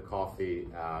 with a coffee,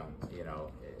 you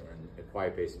know, and a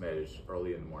quiet base medrash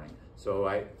early in the morning. So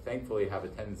I thankfully have a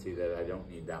tendency that I don't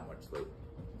need that much sleep.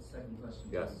 Second question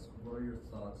Yes. is, what are your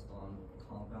thoughts on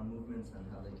compound movements and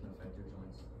how they can affect your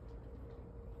joints?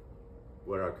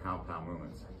 What are compound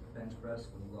movements? Like bench press,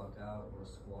 when you lock out, or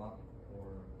squat, or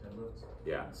deadlift?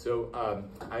 Yeah, so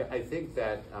I think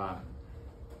that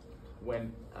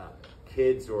when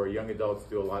kids or young adults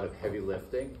do a lot of heavy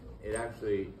lifting, it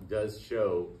actually does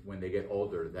show when they get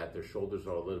older that their shoulders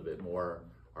are a little bit more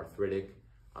arthritic.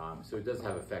 So it does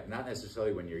have effect, not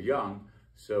necessarily when you're young.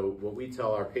 So what we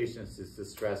tell our patients is to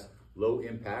stress low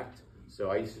impact. So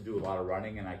I used to do a lot of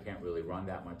running, and I can't really run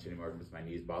that much anymore because my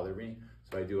knees bother me.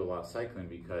 So I do a lot of cycling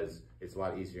because it's a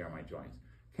lot easier on my joints.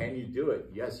 Can you do it?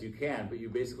 Yes, you can, but you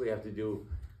basically have to do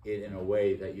it in a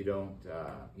way that you don't,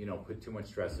 you know, put too much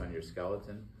stress on your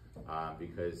skeleton,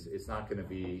 because it's not going to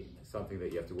be something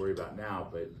that you have to worry about now,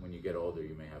 but when you get older,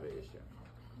 you may have an issue.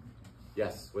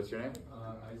 Yes, what's your name?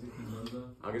 Isaac Mendoza.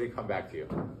 I'm going to come back to you.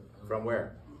 From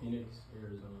where? Phoenix,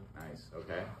 Arizona. Nice,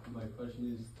 okay. My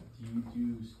question is, do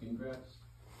you do skin grafts?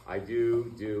 I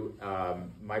do,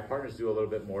 my partners do a little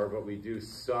bit more, but we do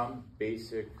some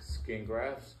basic skin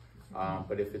grafts.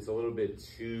 But if it's a little bit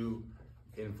too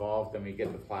involved, then we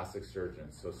get the plastic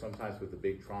surgeons. So sometimes with the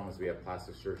big traumas, we have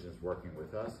plastic surgeons working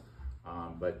with us.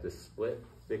 But the split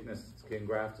thickness skin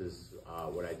graft is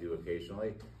what I do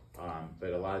occasionally.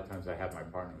 But a lot of times I have my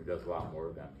partner who does a lot more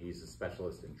of them. He's a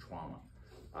specialist in trauma.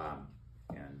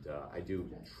 I do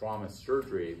trauma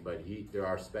surgery, but there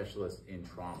are specialists in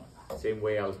trauma. Same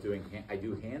way I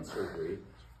do hand surgery,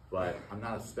 but I'm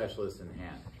not a specialist in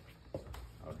hand.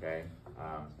 Okay,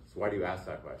 so why do you ask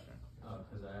that question?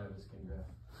 Because I have a skin graft.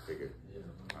 Figured. Yeah.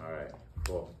 All right,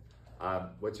 cool.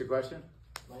 What's your question?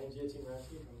 My name's Yatin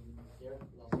Rashi from here,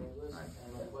 Los Angeles, Nice.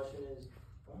 and my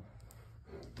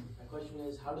question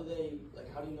is, how do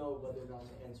you know whether or not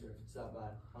to answer if it's that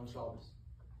bad on Shabbos?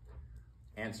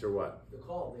 Answer what? The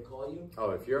call, they call you? Oh,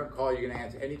 if you're on call, you're going to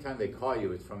answer. Anytime they call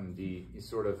you, it's from the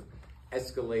sort of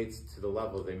escalates to the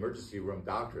level the emergency room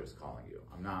doctor is calling you.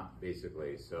 I'm not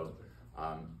basically, so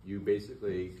you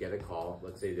basically get a call.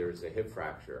 Let's say there's a hip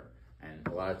fracture, and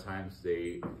a lot of times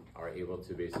they are able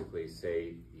to basically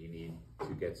say you need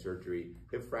to get surgery.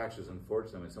 Hip fractures,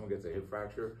 unfortunately, when someone gets a hip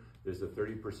fracture, there's a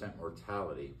 30%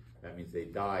 mortality. That means they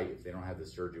die if they don't have the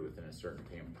surgery within a certain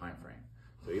time frame.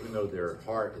 So even though their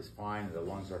heart is fine and their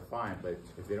lungs are fine, but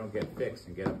if they don't get fixed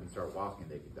and get up and start walking,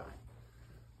 they could die.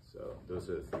 So those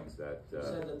are the things that... you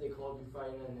said that they called you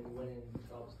Friday night and then you went in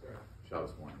Shabbos day.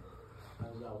 Shabbos morning. How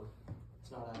does that work? It's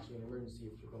not actually an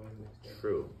emergency if you're going in the next day.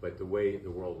 True, but the way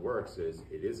the world works is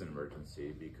it is an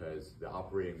emergency because the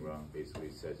operating room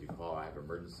basically says you call, I have an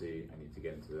emergency, I need to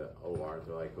get into the OR.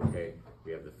 They're like, okay,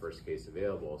 we have the first case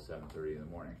available, 7:30 in the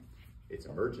morning. It's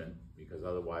emergent because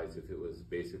otherwise if it was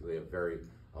basically a very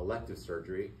elective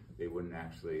surgery, they wouldn't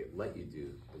actually let you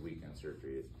do the weekend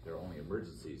surgery. They're only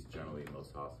emergencies generally in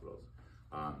most hospitals.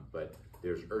 But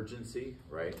there's urgency,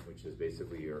 right, which is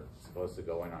basically you're supposed to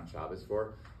go in on Shabbos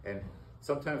for. And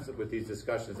sometimes with these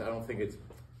discussions,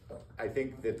 I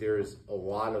think that there's a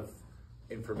lot of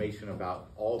information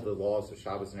about all the laws of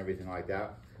Shabbos and everything like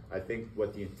that. I think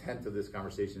what the intent of this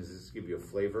conversation is just to give you a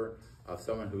flavor of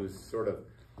someone who's sort of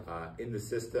in the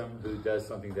system, who does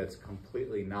something that's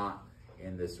completely not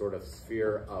in the sort of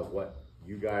sphere of what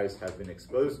you guys have been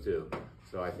exposed to.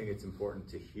 So I think it's important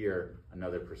to hear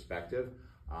another perspective,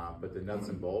 but the nuts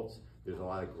and bolts, there's a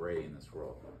lot of gray in this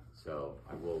world. So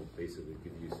I will basically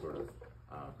give you sort of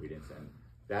readings, and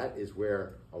that is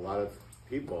where a lot of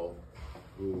people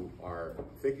who are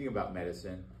thinking about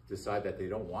medicine decide that they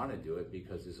don't want to do it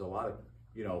because there's a lot of,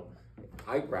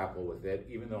 I grapple with it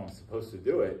even though I'm supposed to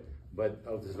do it, but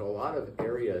there's a lot of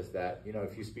areas that,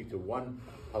 if you speak to one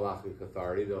halakhic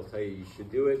authority, they'll tell you should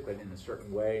do it, but in a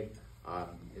certain way.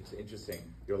 It's interesting.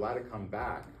 You're allowed to come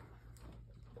back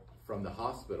from the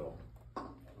hospital,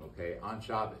 okay, on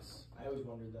Shabbos. I always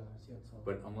wondered that. I see that.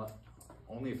 But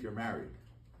only if you're married,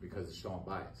 because it's showing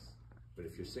bias. But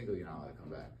if you're single, you're not allowed to come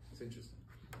back. It's interesting.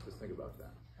 Just think about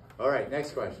that. All right,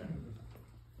 next question.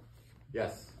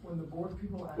 Yes. When the board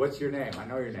people ask What's your name? I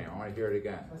know your name. I want to hear it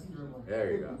again.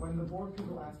 There you go. When the board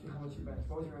people ask you how much you bench,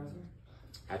 what was your answer?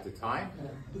 At the time,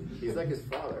 he's like his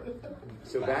father.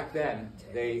 So back then,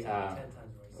 they.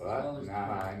 What? Nah,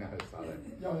 I know his father.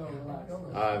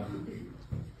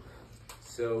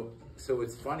 So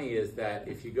what's funny is that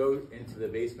if you go into the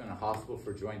basement of a hospital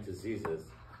for joint diseases,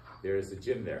 there is a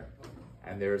gym there,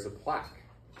 and there is a plaque.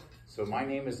 So my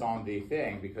name is on the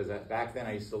thing because back then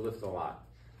I used to lift a lot.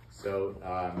 So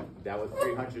that was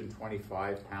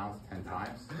 325 pounds 10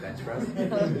 times, bench press.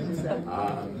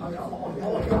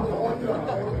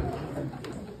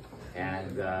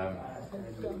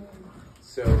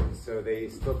 So they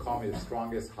still call me the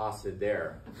strongest Hasid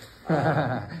there.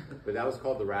 But that was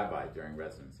called the rabbi during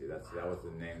residency. That was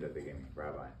the name that they gave me,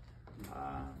 rabbi.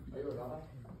 Are you a rabbi?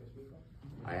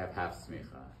 I have half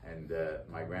smicha, and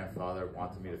my grandfather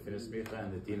wanted me to finish smicha,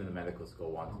 and the dean of the medical school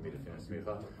wanted me to finish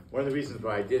smicha. One of the reasons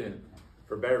why I didn't,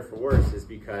 for better or for worse, is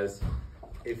because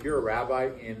if you're a rabbi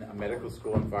in a medical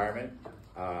school environment,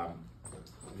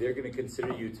 they're going to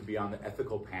consider you to be on the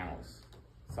ethical panels,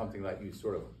 something like you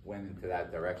sort of went into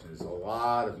that direction. There's a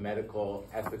lot of medical,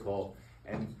 ethical,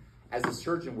 and as a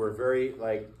surgeon, we're very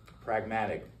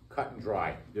pragmatic, cut and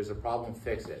dry. There's a problem,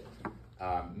 fix it.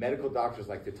 Medical doctors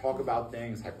like to talk about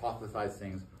things, hypothesize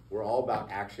things. We're all about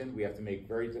action. We have to make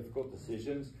very difficult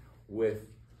decisions with,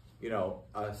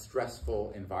 a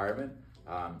stressful environment.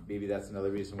 Maybe that's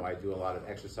another reason why I do a lot of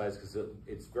exercise, because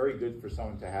it's very good for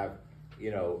someone to have,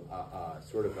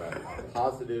 sort of a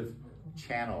positive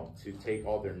channel to take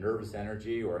all their nervous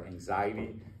energy or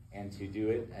anxiety and to do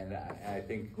it. And I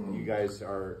think you guys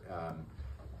are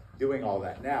doing all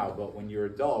that now, but when you're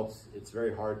adults, it's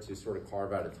very hard to sort of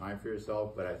carve out a time for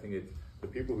yourself. But I think the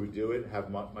people who do it have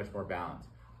much more balance.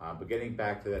 But getting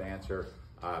back to that answer,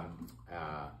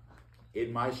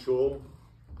 in my shul,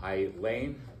 I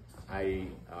lane, I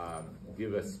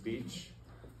give a speech,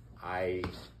 I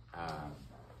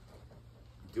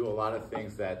do a lot of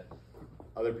things that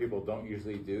other people don't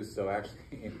usually do. So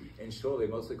actually, in shul, they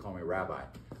mostly call me rabbi.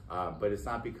 But it's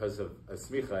not because of a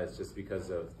smicha, it's just because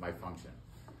of my function.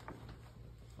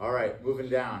 All right, moving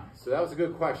down. So that was a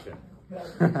good question.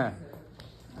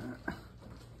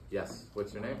 Yes,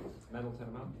 what's your name? Mendel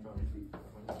Tenemount from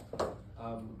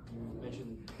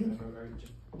you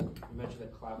mentioned the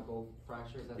clavicle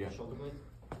fracture, is that the shoulder blade?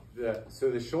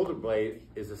 So the shoulder blade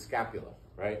is a scapula,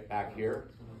 right, back here.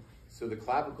 So the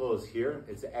clavicle is here,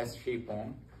 it's an S-shaped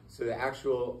bone. So the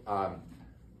actual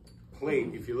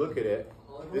plate, if you look at it,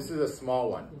 this is a small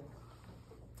one.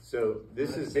 So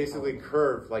this is basically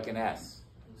curved like an S.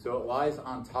 So it lies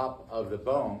on top of the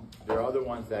bone. There are other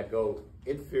ones that go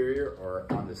inferior or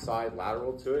on the side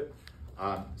lateral to it.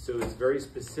 So it's very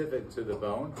specific to the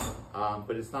bone,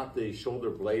 but it's not the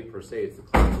shoulder blade per se, it's the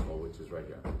clavicle, which is right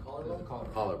here. Collarbone?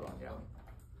 Collarbone, yeah.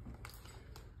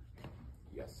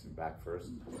 Yes, and back first.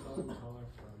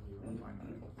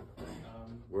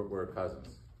 We're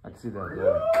cousins. I can see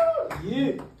that.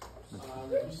 Yeah.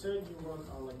 You said you work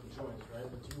on like the joints, right?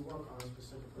 But do you work on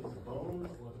specifically the bone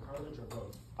or the cartilage or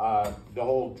both? The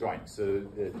whole joint. So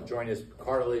the joint is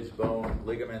cartilage, bone,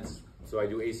 ligaments. So I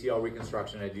do ACL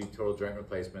reconstruction, I do total joint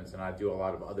replacements, and I do a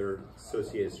lot of other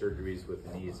associated surgeries with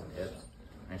the knees and hips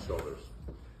and shoulders.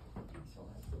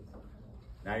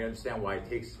 Now you understand why it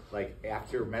takes, like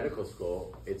after medical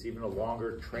school, it's even a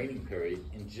longer training period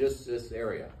in just this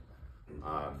area.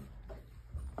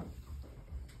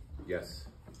 Yes?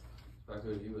 Back to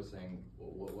what you were saying,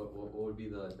 what would be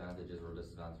the advantages or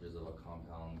disadvantages of a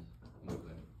compound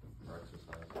movement for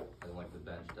exercise? I don't like the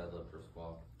bench, deadlift, or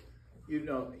squat. You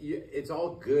know, it's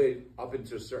all good up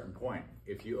until a certain point.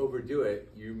 If you overdo it,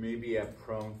 you may be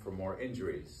prone for more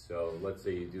injuries. So let's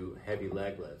say you do heavy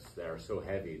leg lifts that are so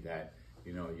heavy that,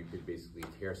 you know, you could basically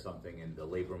tear something in the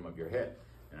labrum of your hip.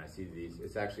 And I see these,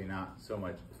 it's actually not so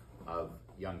much of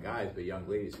young guys, but young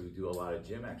ladies who do a lot of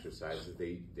gym exercises.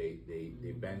 They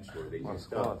bench or they do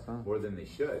stuff more than they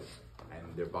should,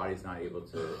 and their body's not able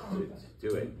to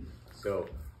do it. So,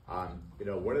 you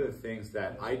know, one of the things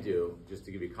that I do, just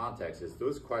to give you context, is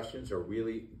those questions are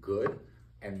really good,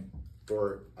 and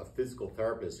for a physical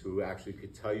therapist who actually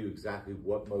could tell you exactly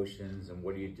what motions and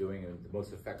what are you doing and the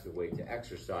most effective way to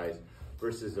exercise,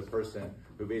 versus a person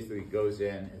who basically goes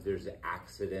in if there's an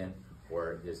accident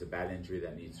or there's a bad injury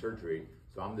that needs surgery.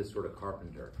 So I'm this sort of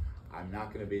carpenter. I'm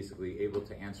not going to basically able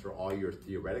to answer all your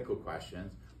theoretical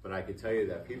questions, but I can tell you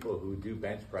that people who do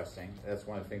bench pressing, that's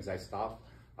one of the things I stopped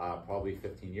probably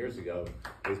 15 years ago,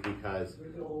 is because,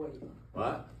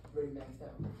 what? Very maxed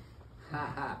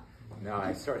out. No,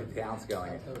 I started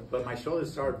downscaling it. But my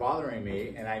shoulders started bothering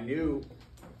me, and I knew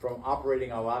from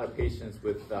operating a lot of patients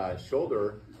with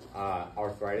shoulder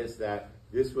arthritis that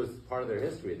this was part of their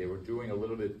history. They were doing a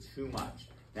little bit too much.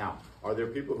 Now, are there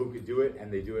people who could do it and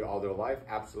they do it all their life?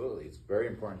 Absolutely. It's very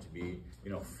important to be, you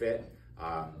know, fit.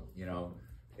 You know,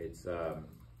 it's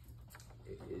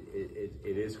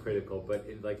it is critical, but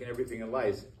like in everything in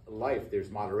life, there's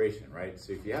moderation, right?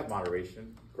 So if you have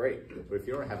moderation, great. But if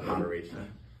you don't have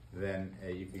moderation, then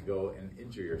you could go and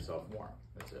injure yourself more.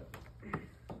 That's it.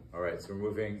 All right, so we're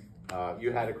moving.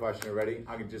 You had a question already.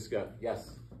 I can just go.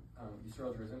 Yes.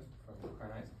 Yisrael Drizin from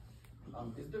Crown Ice.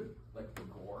 Is the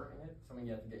gore in it something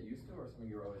you have to get used to, or something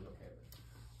you're always okay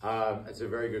with? That's a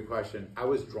very good question. I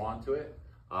was drawn to it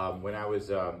when I was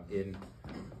in.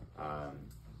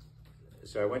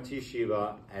 So I went to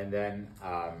yeshiva, and then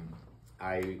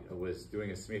I was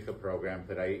doing a smicha program,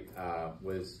 but I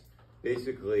was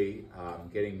basically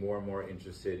getting more and more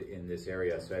interested in this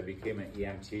area. So I became an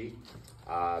EMT.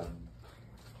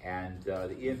 And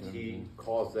the EMT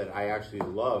calls that I actually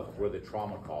loved were the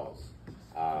trauma calls,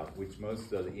 which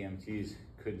most of the EMTs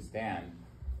couldn't stand.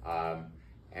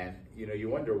 And you know, you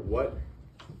wonder what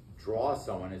draws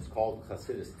someone. It's called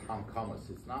Chassidus Tam Kamus.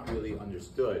 It's not really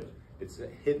understood. It's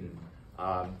hidden.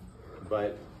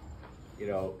 But you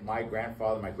know, my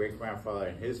grandfather, my great-grandfather,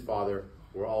 and his father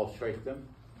were all sheikhim.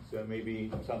 So it may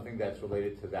be something that's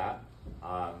related to that.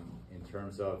 In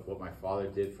terms of what my father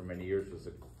did for many years was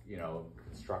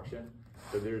construction.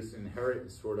 So there's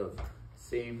inherent sort of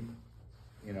same,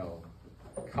 you know,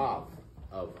 kav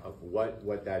of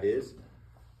what that is.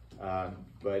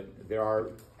 But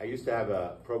I used to have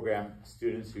a program,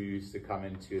 students who used to come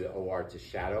into the OR to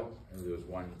shadow, and there was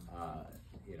one,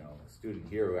 student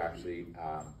here who actually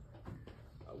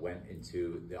went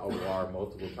into the OR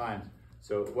multiple times.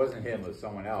 So it wasn't him, it was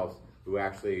someone else who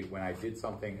actually, when I did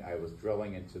something, I was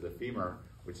drilling into the femur,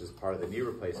 which is part of the knee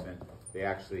replacement, they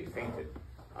actually fainted.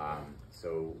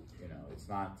 So, you know, it's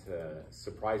not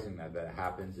surprising that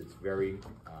happens. It's very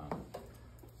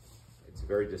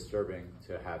disturbing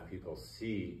to have people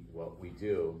see what we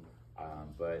do,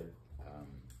 but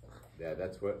yeah,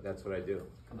 that's what I do.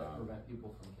 Can that prevent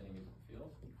people from getting into the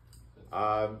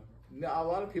field? No, a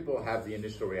lot of people have the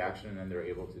initial reaction and then they're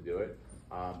able to do it.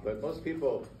 But most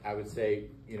people, I would say,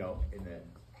 you know, in the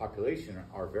population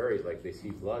are very, like, they see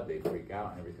blood, they freak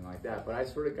out and everything like that. But I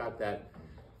sort of got that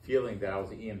feeling that I was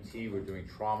an EMT, we're doing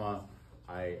trauma.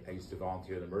 I used to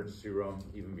volunteer in the emergency room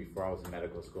even before I was in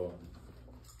medical school.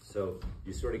 So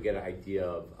you sort of get an idea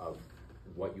of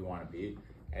what you want to be.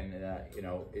 And, you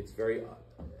know, it's very,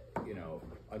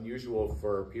 unusual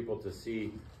for people to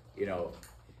see, you know,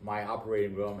 my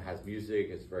operating room has music,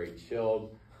 it's very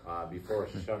chilled. Before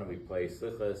Rosh Hashanah, we play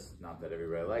Slichas. Not that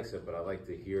everybody likes it, but I like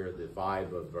to hear the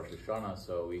vibe of Rosh Hashanah,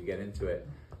 so we get into it.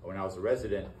 When I was a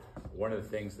resident, one of the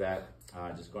things that,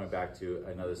 just going back to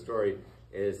another story,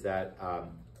 is that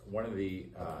one of the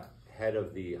head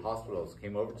of the hospitals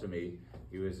came over to me.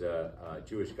 He was a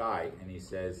Jewish guy, and he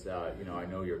says, I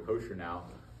know you're kosher now,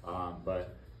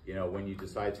 but when you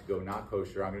decide to go not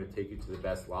kosher, I'm going to take you to the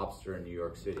best lobster in New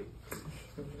York City.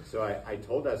 So I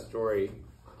told that story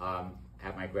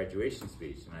at my graduation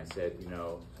speech, and I said,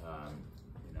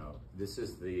 this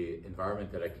is the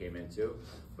environment that I came into,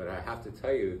 but I have to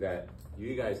tell you that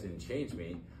you guys didn't change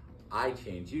me. I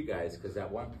changed you guys, because at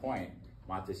one point,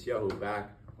 Matisyahu,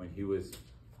 back when he was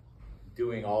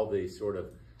doing all the sort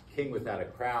of King Without a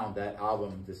Crown, that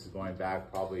album, this is going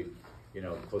back probably,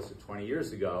 close to 20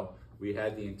 years ago, we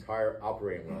had the entire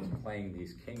operating room playing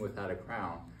these King Without a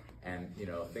Crown and,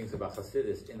 things about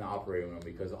Hasidus in the operating room,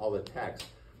 because all the texts,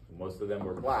 most of them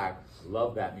were black,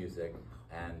 loved that music.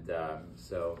 And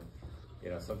so,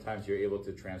 sometimes you're able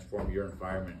to transform your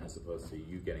environment as opposed to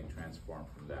you getting transformed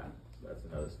from that. So that's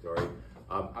another story.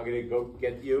 I'm gonna go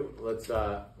get you.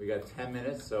 We got 10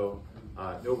 minutes, so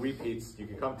no repeats. You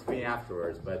can come to me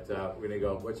afterwards, but we're gonna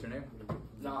go, what's your name?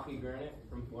 Nafi Granite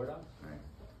from Florida.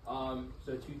 Nice.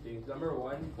 So two things. Number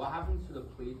one, what happens to the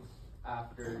plates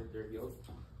after they're healed?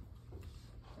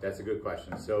 That's a good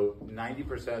question. So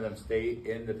 90% of them stay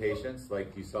in the patients,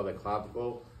 like you saw the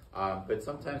clavicle, but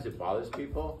sometimes it bothers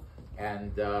people,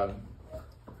 and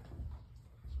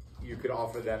you could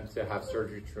offer them to have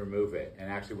surgery to remove it. And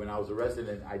actually, when I was a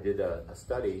resident, I did a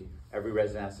study. Every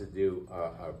resident has to do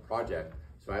a project.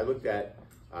 So I looked at,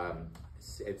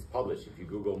 it's published. If you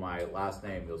Google my last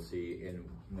name, you'll see in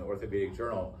the Orthopaedic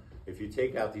Journal, if you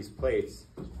take out these plates,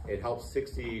 it helps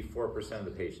 64% of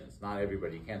the patients. Not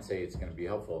everybody. You can't say it's going to be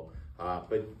helpful.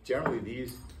 But generally,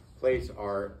 these plates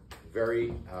are very,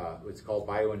 what's called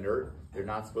bioinert. They're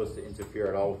not supposed to interfere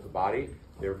at all with the body.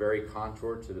 They're very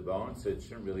contoured to the bone, so it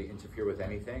shouldn't really interfere with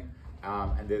anything.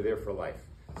 And they're there for life.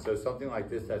 So something like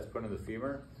this that's put in the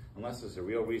femur, unless there's a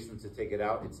real reason to take it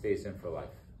out, it stays in for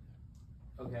life.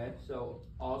 Okay, so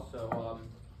also,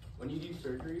 when you do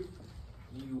surgery,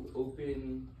 you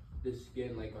open the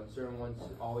skin, like on certain ones,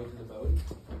 all the way to the bone?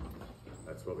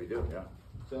 That's what we do, yeah.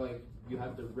 So like, you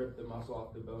have to rip the muscle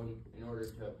off the bone in order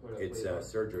to put a plate It's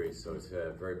surgery, so it's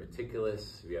very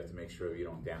meticulous. You have to make sure you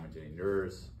don't damage any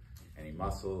nerves, any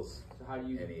muscles. So how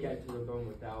do you get to the bone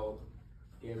without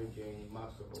damaging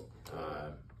muscle?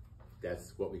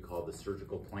 That's what we call the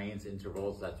surgical planes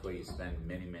intervals. That's why you spend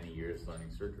many, many years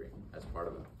learning surgery. That's part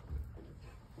of it.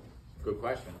 Good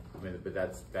question. I mean, but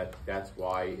that's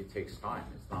why it takes time.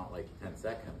 It's not like 10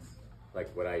 seconds,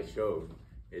 like what I showed.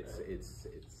 It's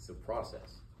a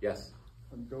process. Yes.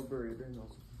 I'm Bill Burrigan,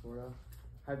 also from Florida.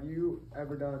 Have you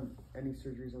ever done any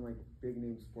surgeries on like big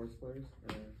name sports players?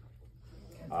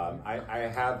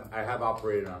 I have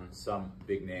operated on some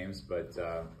big names, but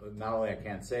not only I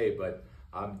can't say, but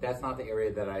that's not the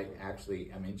area that I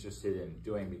actually am interested in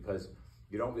doing, because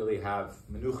you don't really have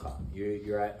menucha.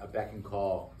 You're at a beck and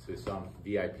call to some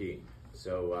VIP.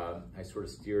 So I sort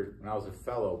of steered. When I was a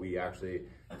fellow, we actually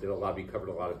did a lot. We covered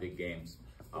a lot of big games.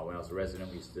 When I was a resident,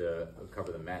 we used to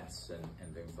cover the Mets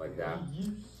and things like that.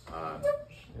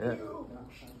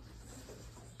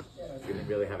 We didn't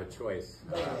really have a choice,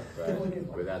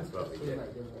 but that's what we did.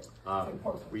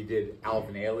 We did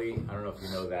Alvin Ailey. I don't know if you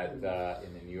know that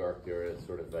in New York there is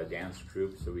sort of a dance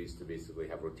troupe, so we used to basically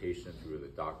have rotation through the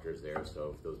doctors there.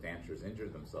 So if those dancers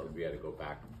injured themselves, we had to go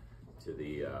back to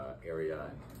the area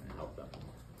and help them.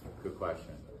 Good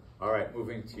question. All right,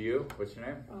 moving to you. What's your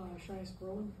name? Shai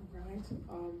Sperlin from Granite.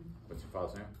 What's your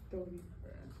father's name? Dobie.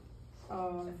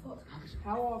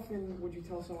 How often would you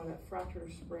tell someone that fractured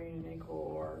or sprained an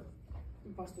ankle or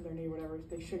busted their knee, whatever,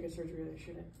 they should get surgery or they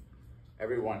shouldn't?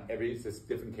 It's a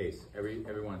different case.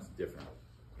 Everyone's different.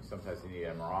 Sometimes they need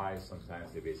MRI.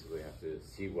 Sometimes they basically have to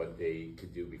see what they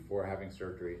could do before having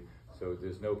surgery. So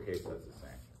there's no case that's the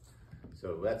same.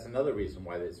 So that's another reason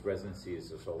why this residency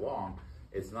is so long.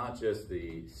 It's not just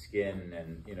the skin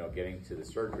and getting to the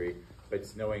surgery, but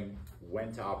it's knowing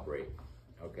when to operate,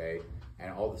 okay,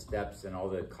 and all the steps and all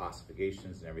the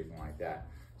classifications and everything like that.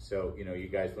 So you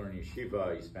guys learn in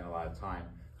yeshiva, you spend a lot of time,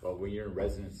 but when you're in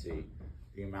residency,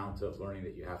 the amount of learning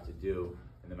that you have to do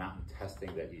and the amount of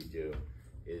testing that you do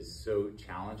is so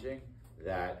challenging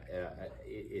that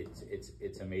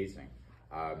it's amazing.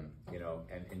 And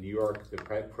in New York, the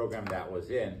program that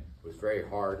was in was very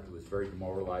hard. It was very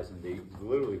demoralizing. They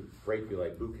literally break you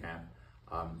like boot camp.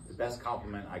 The best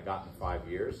compliment I got in 5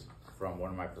 years from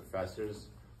one of my professors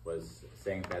was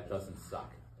saying that doesn't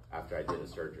suck after I did a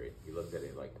surgery. He looked at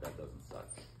it like, that doesn't suck.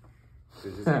 So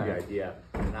just to give you an idea,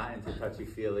 they're not into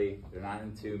touchy-feely, they're not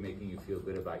into making you feel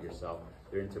good about yourself,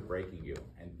 they're into breaking you.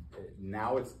 And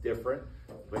now it's different,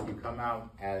 but you come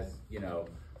out as, you know,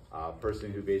 a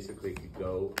person who basically could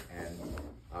go and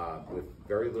with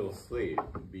very little sleep,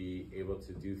 be able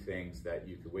to do things that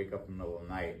you could wake up in the middle of the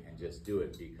night and just do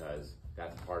it because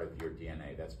that's part of your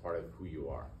DNA, that's part of who you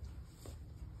are.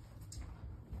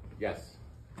 Yes?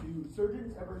 Do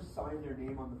surgeons ever sign their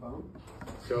name on the bone?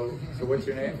 So what's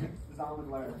your name?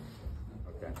 Zalman Letter.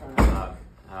 Okay.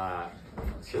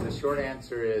 So the short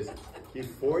answer is,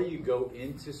 before you go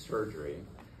into surgery,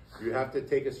 you have to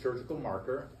take a surgical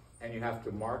marker and you have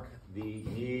to mark the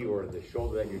knee or the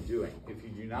shoulder that you're doing. If you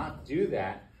do not do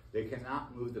that, they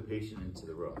cannot move the patient into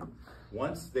the room.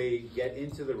 Once they get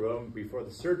into the room before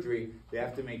the surgery, they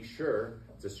have to make sure,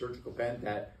 it's a surgical pen,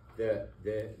 that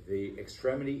the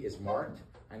extremity is marked,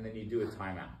 and then you do a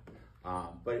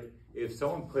timeout. But if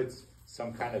someone puts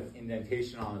some kind of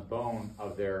indentation on the bone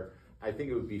of their, I think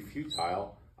it would be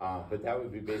futile, but that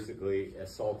would be basically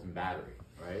assault and battery,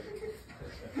 right?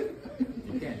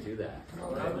 You can't do that.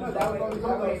 Right? No, that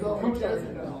way,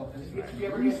 if you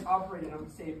ever get operated on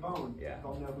the same bone,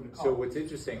 they'll know who to call. So what's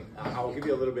interesting, I'll give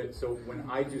you a little bit, so when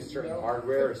I do certain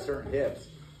hardware or certain hips,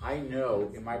 I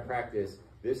know in my practice,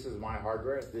 this is my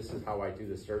hardware, this is how I do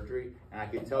the surgery, and I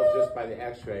can tell just by the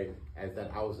x-ray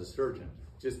that I was a surgeon,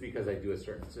 just because I do a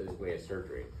certain way of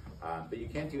surgery. But you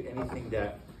can't do anything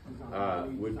that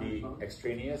would be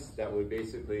extraneous, that would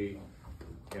basically,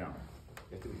 you know,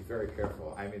 you have to be very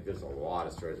careful. I mean, there's a lot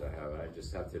of stories I have. I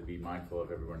just have to be mindful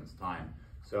of everyone's time.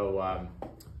 So,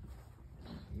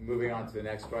 moving on to the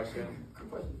next question.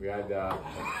 We had,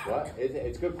 what?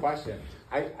 It's a good question.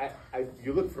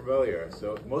 You look familiar.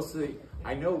 So mostly,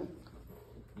 I know,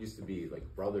 used to be like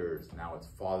brothers, now it's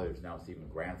fathers, now it's even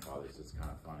grandfathers. It's kind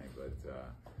of funny, but,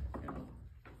 you know,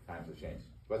 times have changed.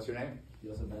 What's your name?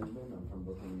 Joseph Benjamin. I'm from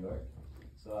Brooklyn, New York.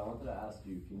 So I wanted to ask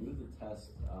you, if you knew the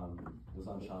test was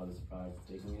on Shabbos prior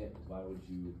to taking it, why would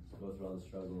you go through all the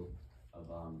struggle of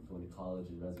going to college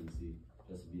and residency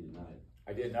just to be denied?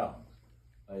 I didn't know.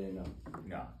 I didn't know.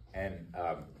 No. And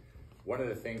one of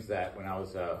the things that when I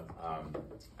was a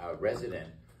resident,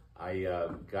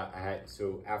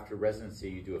 so after residency,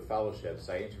 you do a fellowship.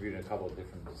 So I interviewed in a couple of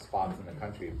different spots in the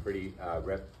country, pretty,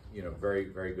 very,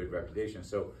 very good reputation.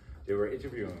 So they were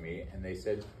interviewing me and they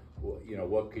said, well, you know,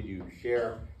 what could you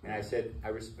share? And I said,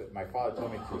 my father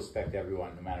told me to respect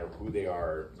everyone, no matter who they are,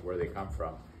 or where they come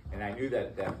from. And I knew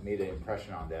that that made an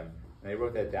impression on them. And they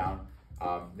wrote that down.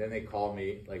 Then they called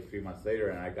me like 3 months later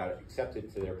and I got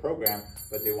accepted to their program,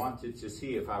 but they wanted to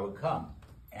see if I would come.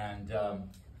 And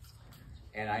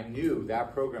I knew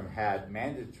that program had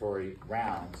mandatory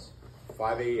rounds,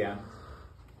 5 a.m.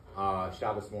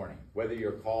 Shabbos morning. Whether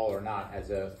you're called or not, as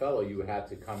a fellow, you would have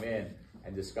to come in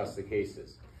and discuss the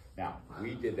cases. Now,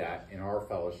 we did that in our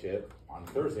fellowship on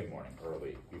Thursday morning,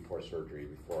 early, before surgery,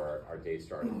 before our day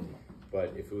started.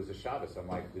 But if it was a Shabbos, I'm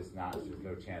like, there's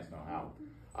no chance, no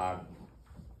how.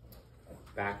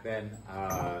 Back then,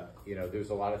 you know, there's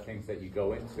a lot of things that you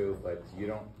go into, but you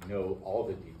don't know all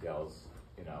the details,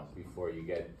 you know, before you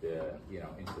get,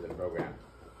 into the program.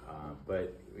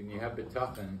 But when you have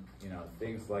B'tachon, you know,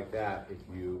 things like that, if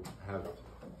you have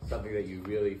something that you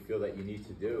really feel that you need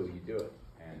to do, you do it.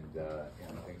 And,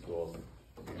 things will,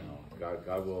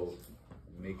 God will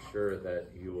make sure that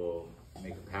He will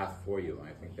make a path for you. And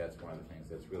I think that's one of the things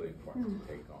that's really important to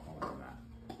take home from that.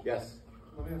 Yes?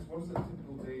 Let me ask, what is a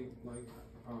typical day like?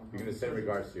 You're going to send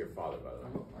regards to your father, by the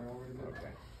way. I already did.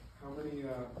 Okay. How many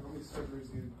surgeries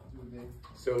do you do a day?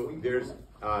 So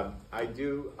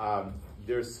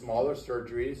there's smaller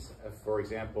surgeries, for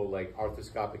example, like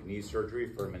arthroscopic knee surgery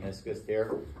for meniscus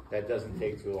tear. That doesn't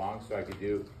take too long, so I could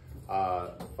do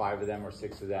 5 of them or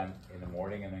 6 of them in the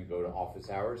morning and then go to office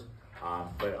hours.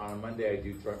 But on a Monday, I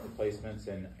do joint replacements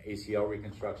and ACL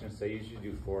reconstructions, so I usually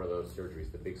do 4 of those surgeries,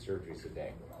 the big surgeries a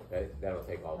day. That'll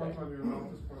take all day. Part of your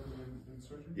office, part of in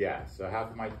surgery? Yeah, so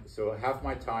half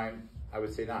my time, I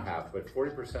would say not half, but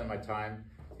 40% of my time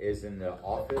is in the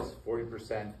office,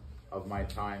 40% of my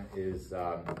time is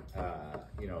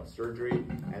surgery,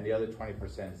 and the other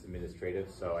 20% is administrative.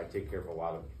 So I take care of a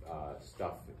lot of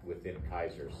stuff within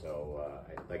Kaiser. So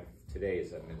like today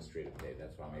is administrative day.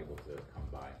 That's why I'm able to come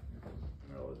by in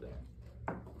the middle of the day.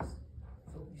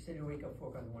 So you said you wake up 4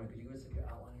 o'clock in the morning. Could you give us an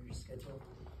outline of your schedule?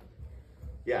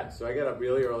 Yeah, so I get up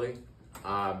really early.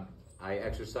 I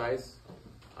exercise,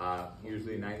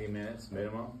 usually 90 minutes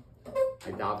minimum.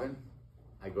 I daven.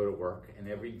 I go to work, and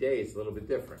every day it's a little bit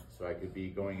different. So I could be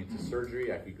going into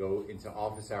surgery, I could go into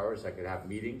office hours, I could have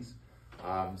meetings.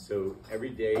 So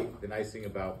every day, the nice thing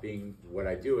about being what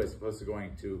I do, as opposed to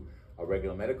going to a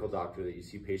regular medical doctor that you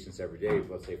see patients every day,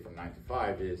 let's say from 9 to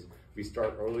 5, is we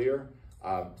start earlier.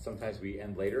 Sometimes we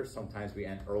end later, sometimes we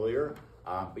end earlier,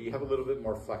 but you have a little bit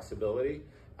more flexibility.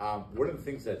 One of the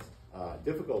things that's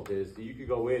difficult is that you could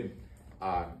go in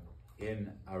a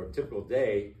typical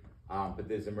day, but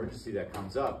there's an emergency that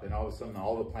comes up, and all of a sudden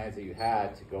all the plans that you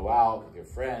had to go out with your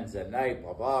friends at night,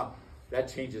 blah, blah,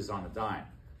 that changes on a dime.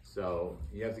 So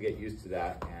you have to get used to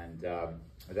that, and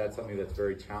that's something that's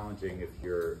very challenging if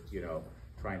you're,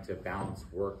 trying to balance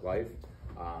work-life.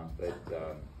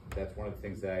 That's one of the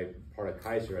things that part of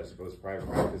Kaiser, as opposed to private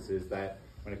practice, is that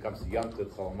when it comes to Yom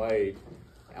Tov, Talmud,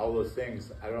 all those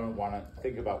things, I don't want to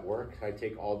think about work. I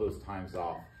take all those times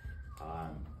off.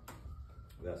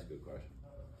 That's a good question.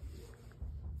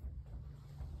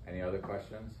 Any other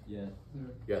questions? Yeah.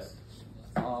 Yes.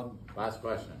 Last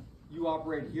question. You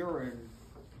operate here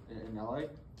in LA?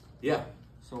 Yeah.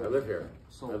 So I live here.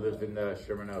 So I live in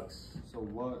Sherman Oaks. So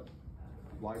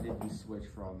why did you switch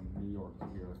from New York to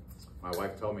here? My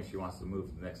wife told me she wants to move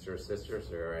next to her sister, so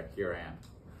here I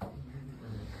am.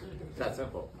 It's that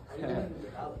simple.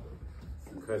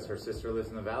 Because her sister lives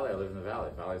in the valley, I live in the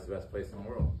valley. Valley's the best place in the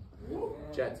world.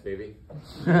 Jets, baby.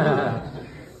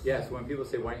 Yeah, so when people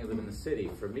say, why don't you live in the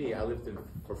city? For me, I lived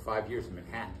for 5 years in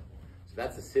Manhattan. So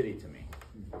that's a city to me,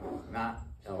 not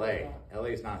LA. LA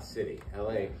is not a city.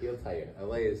 LA, he'll tell you,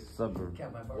 LA is suburb.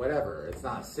 Whatever, it's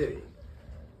not a city.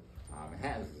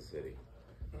 Manhattan's a city.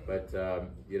 But,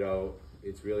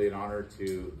 it's really an honor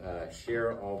to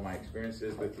share all my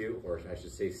experiences with you, or I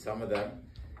should say some of them.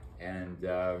 And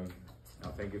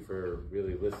thank you for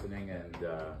really listening, and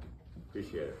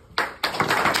appreciate it.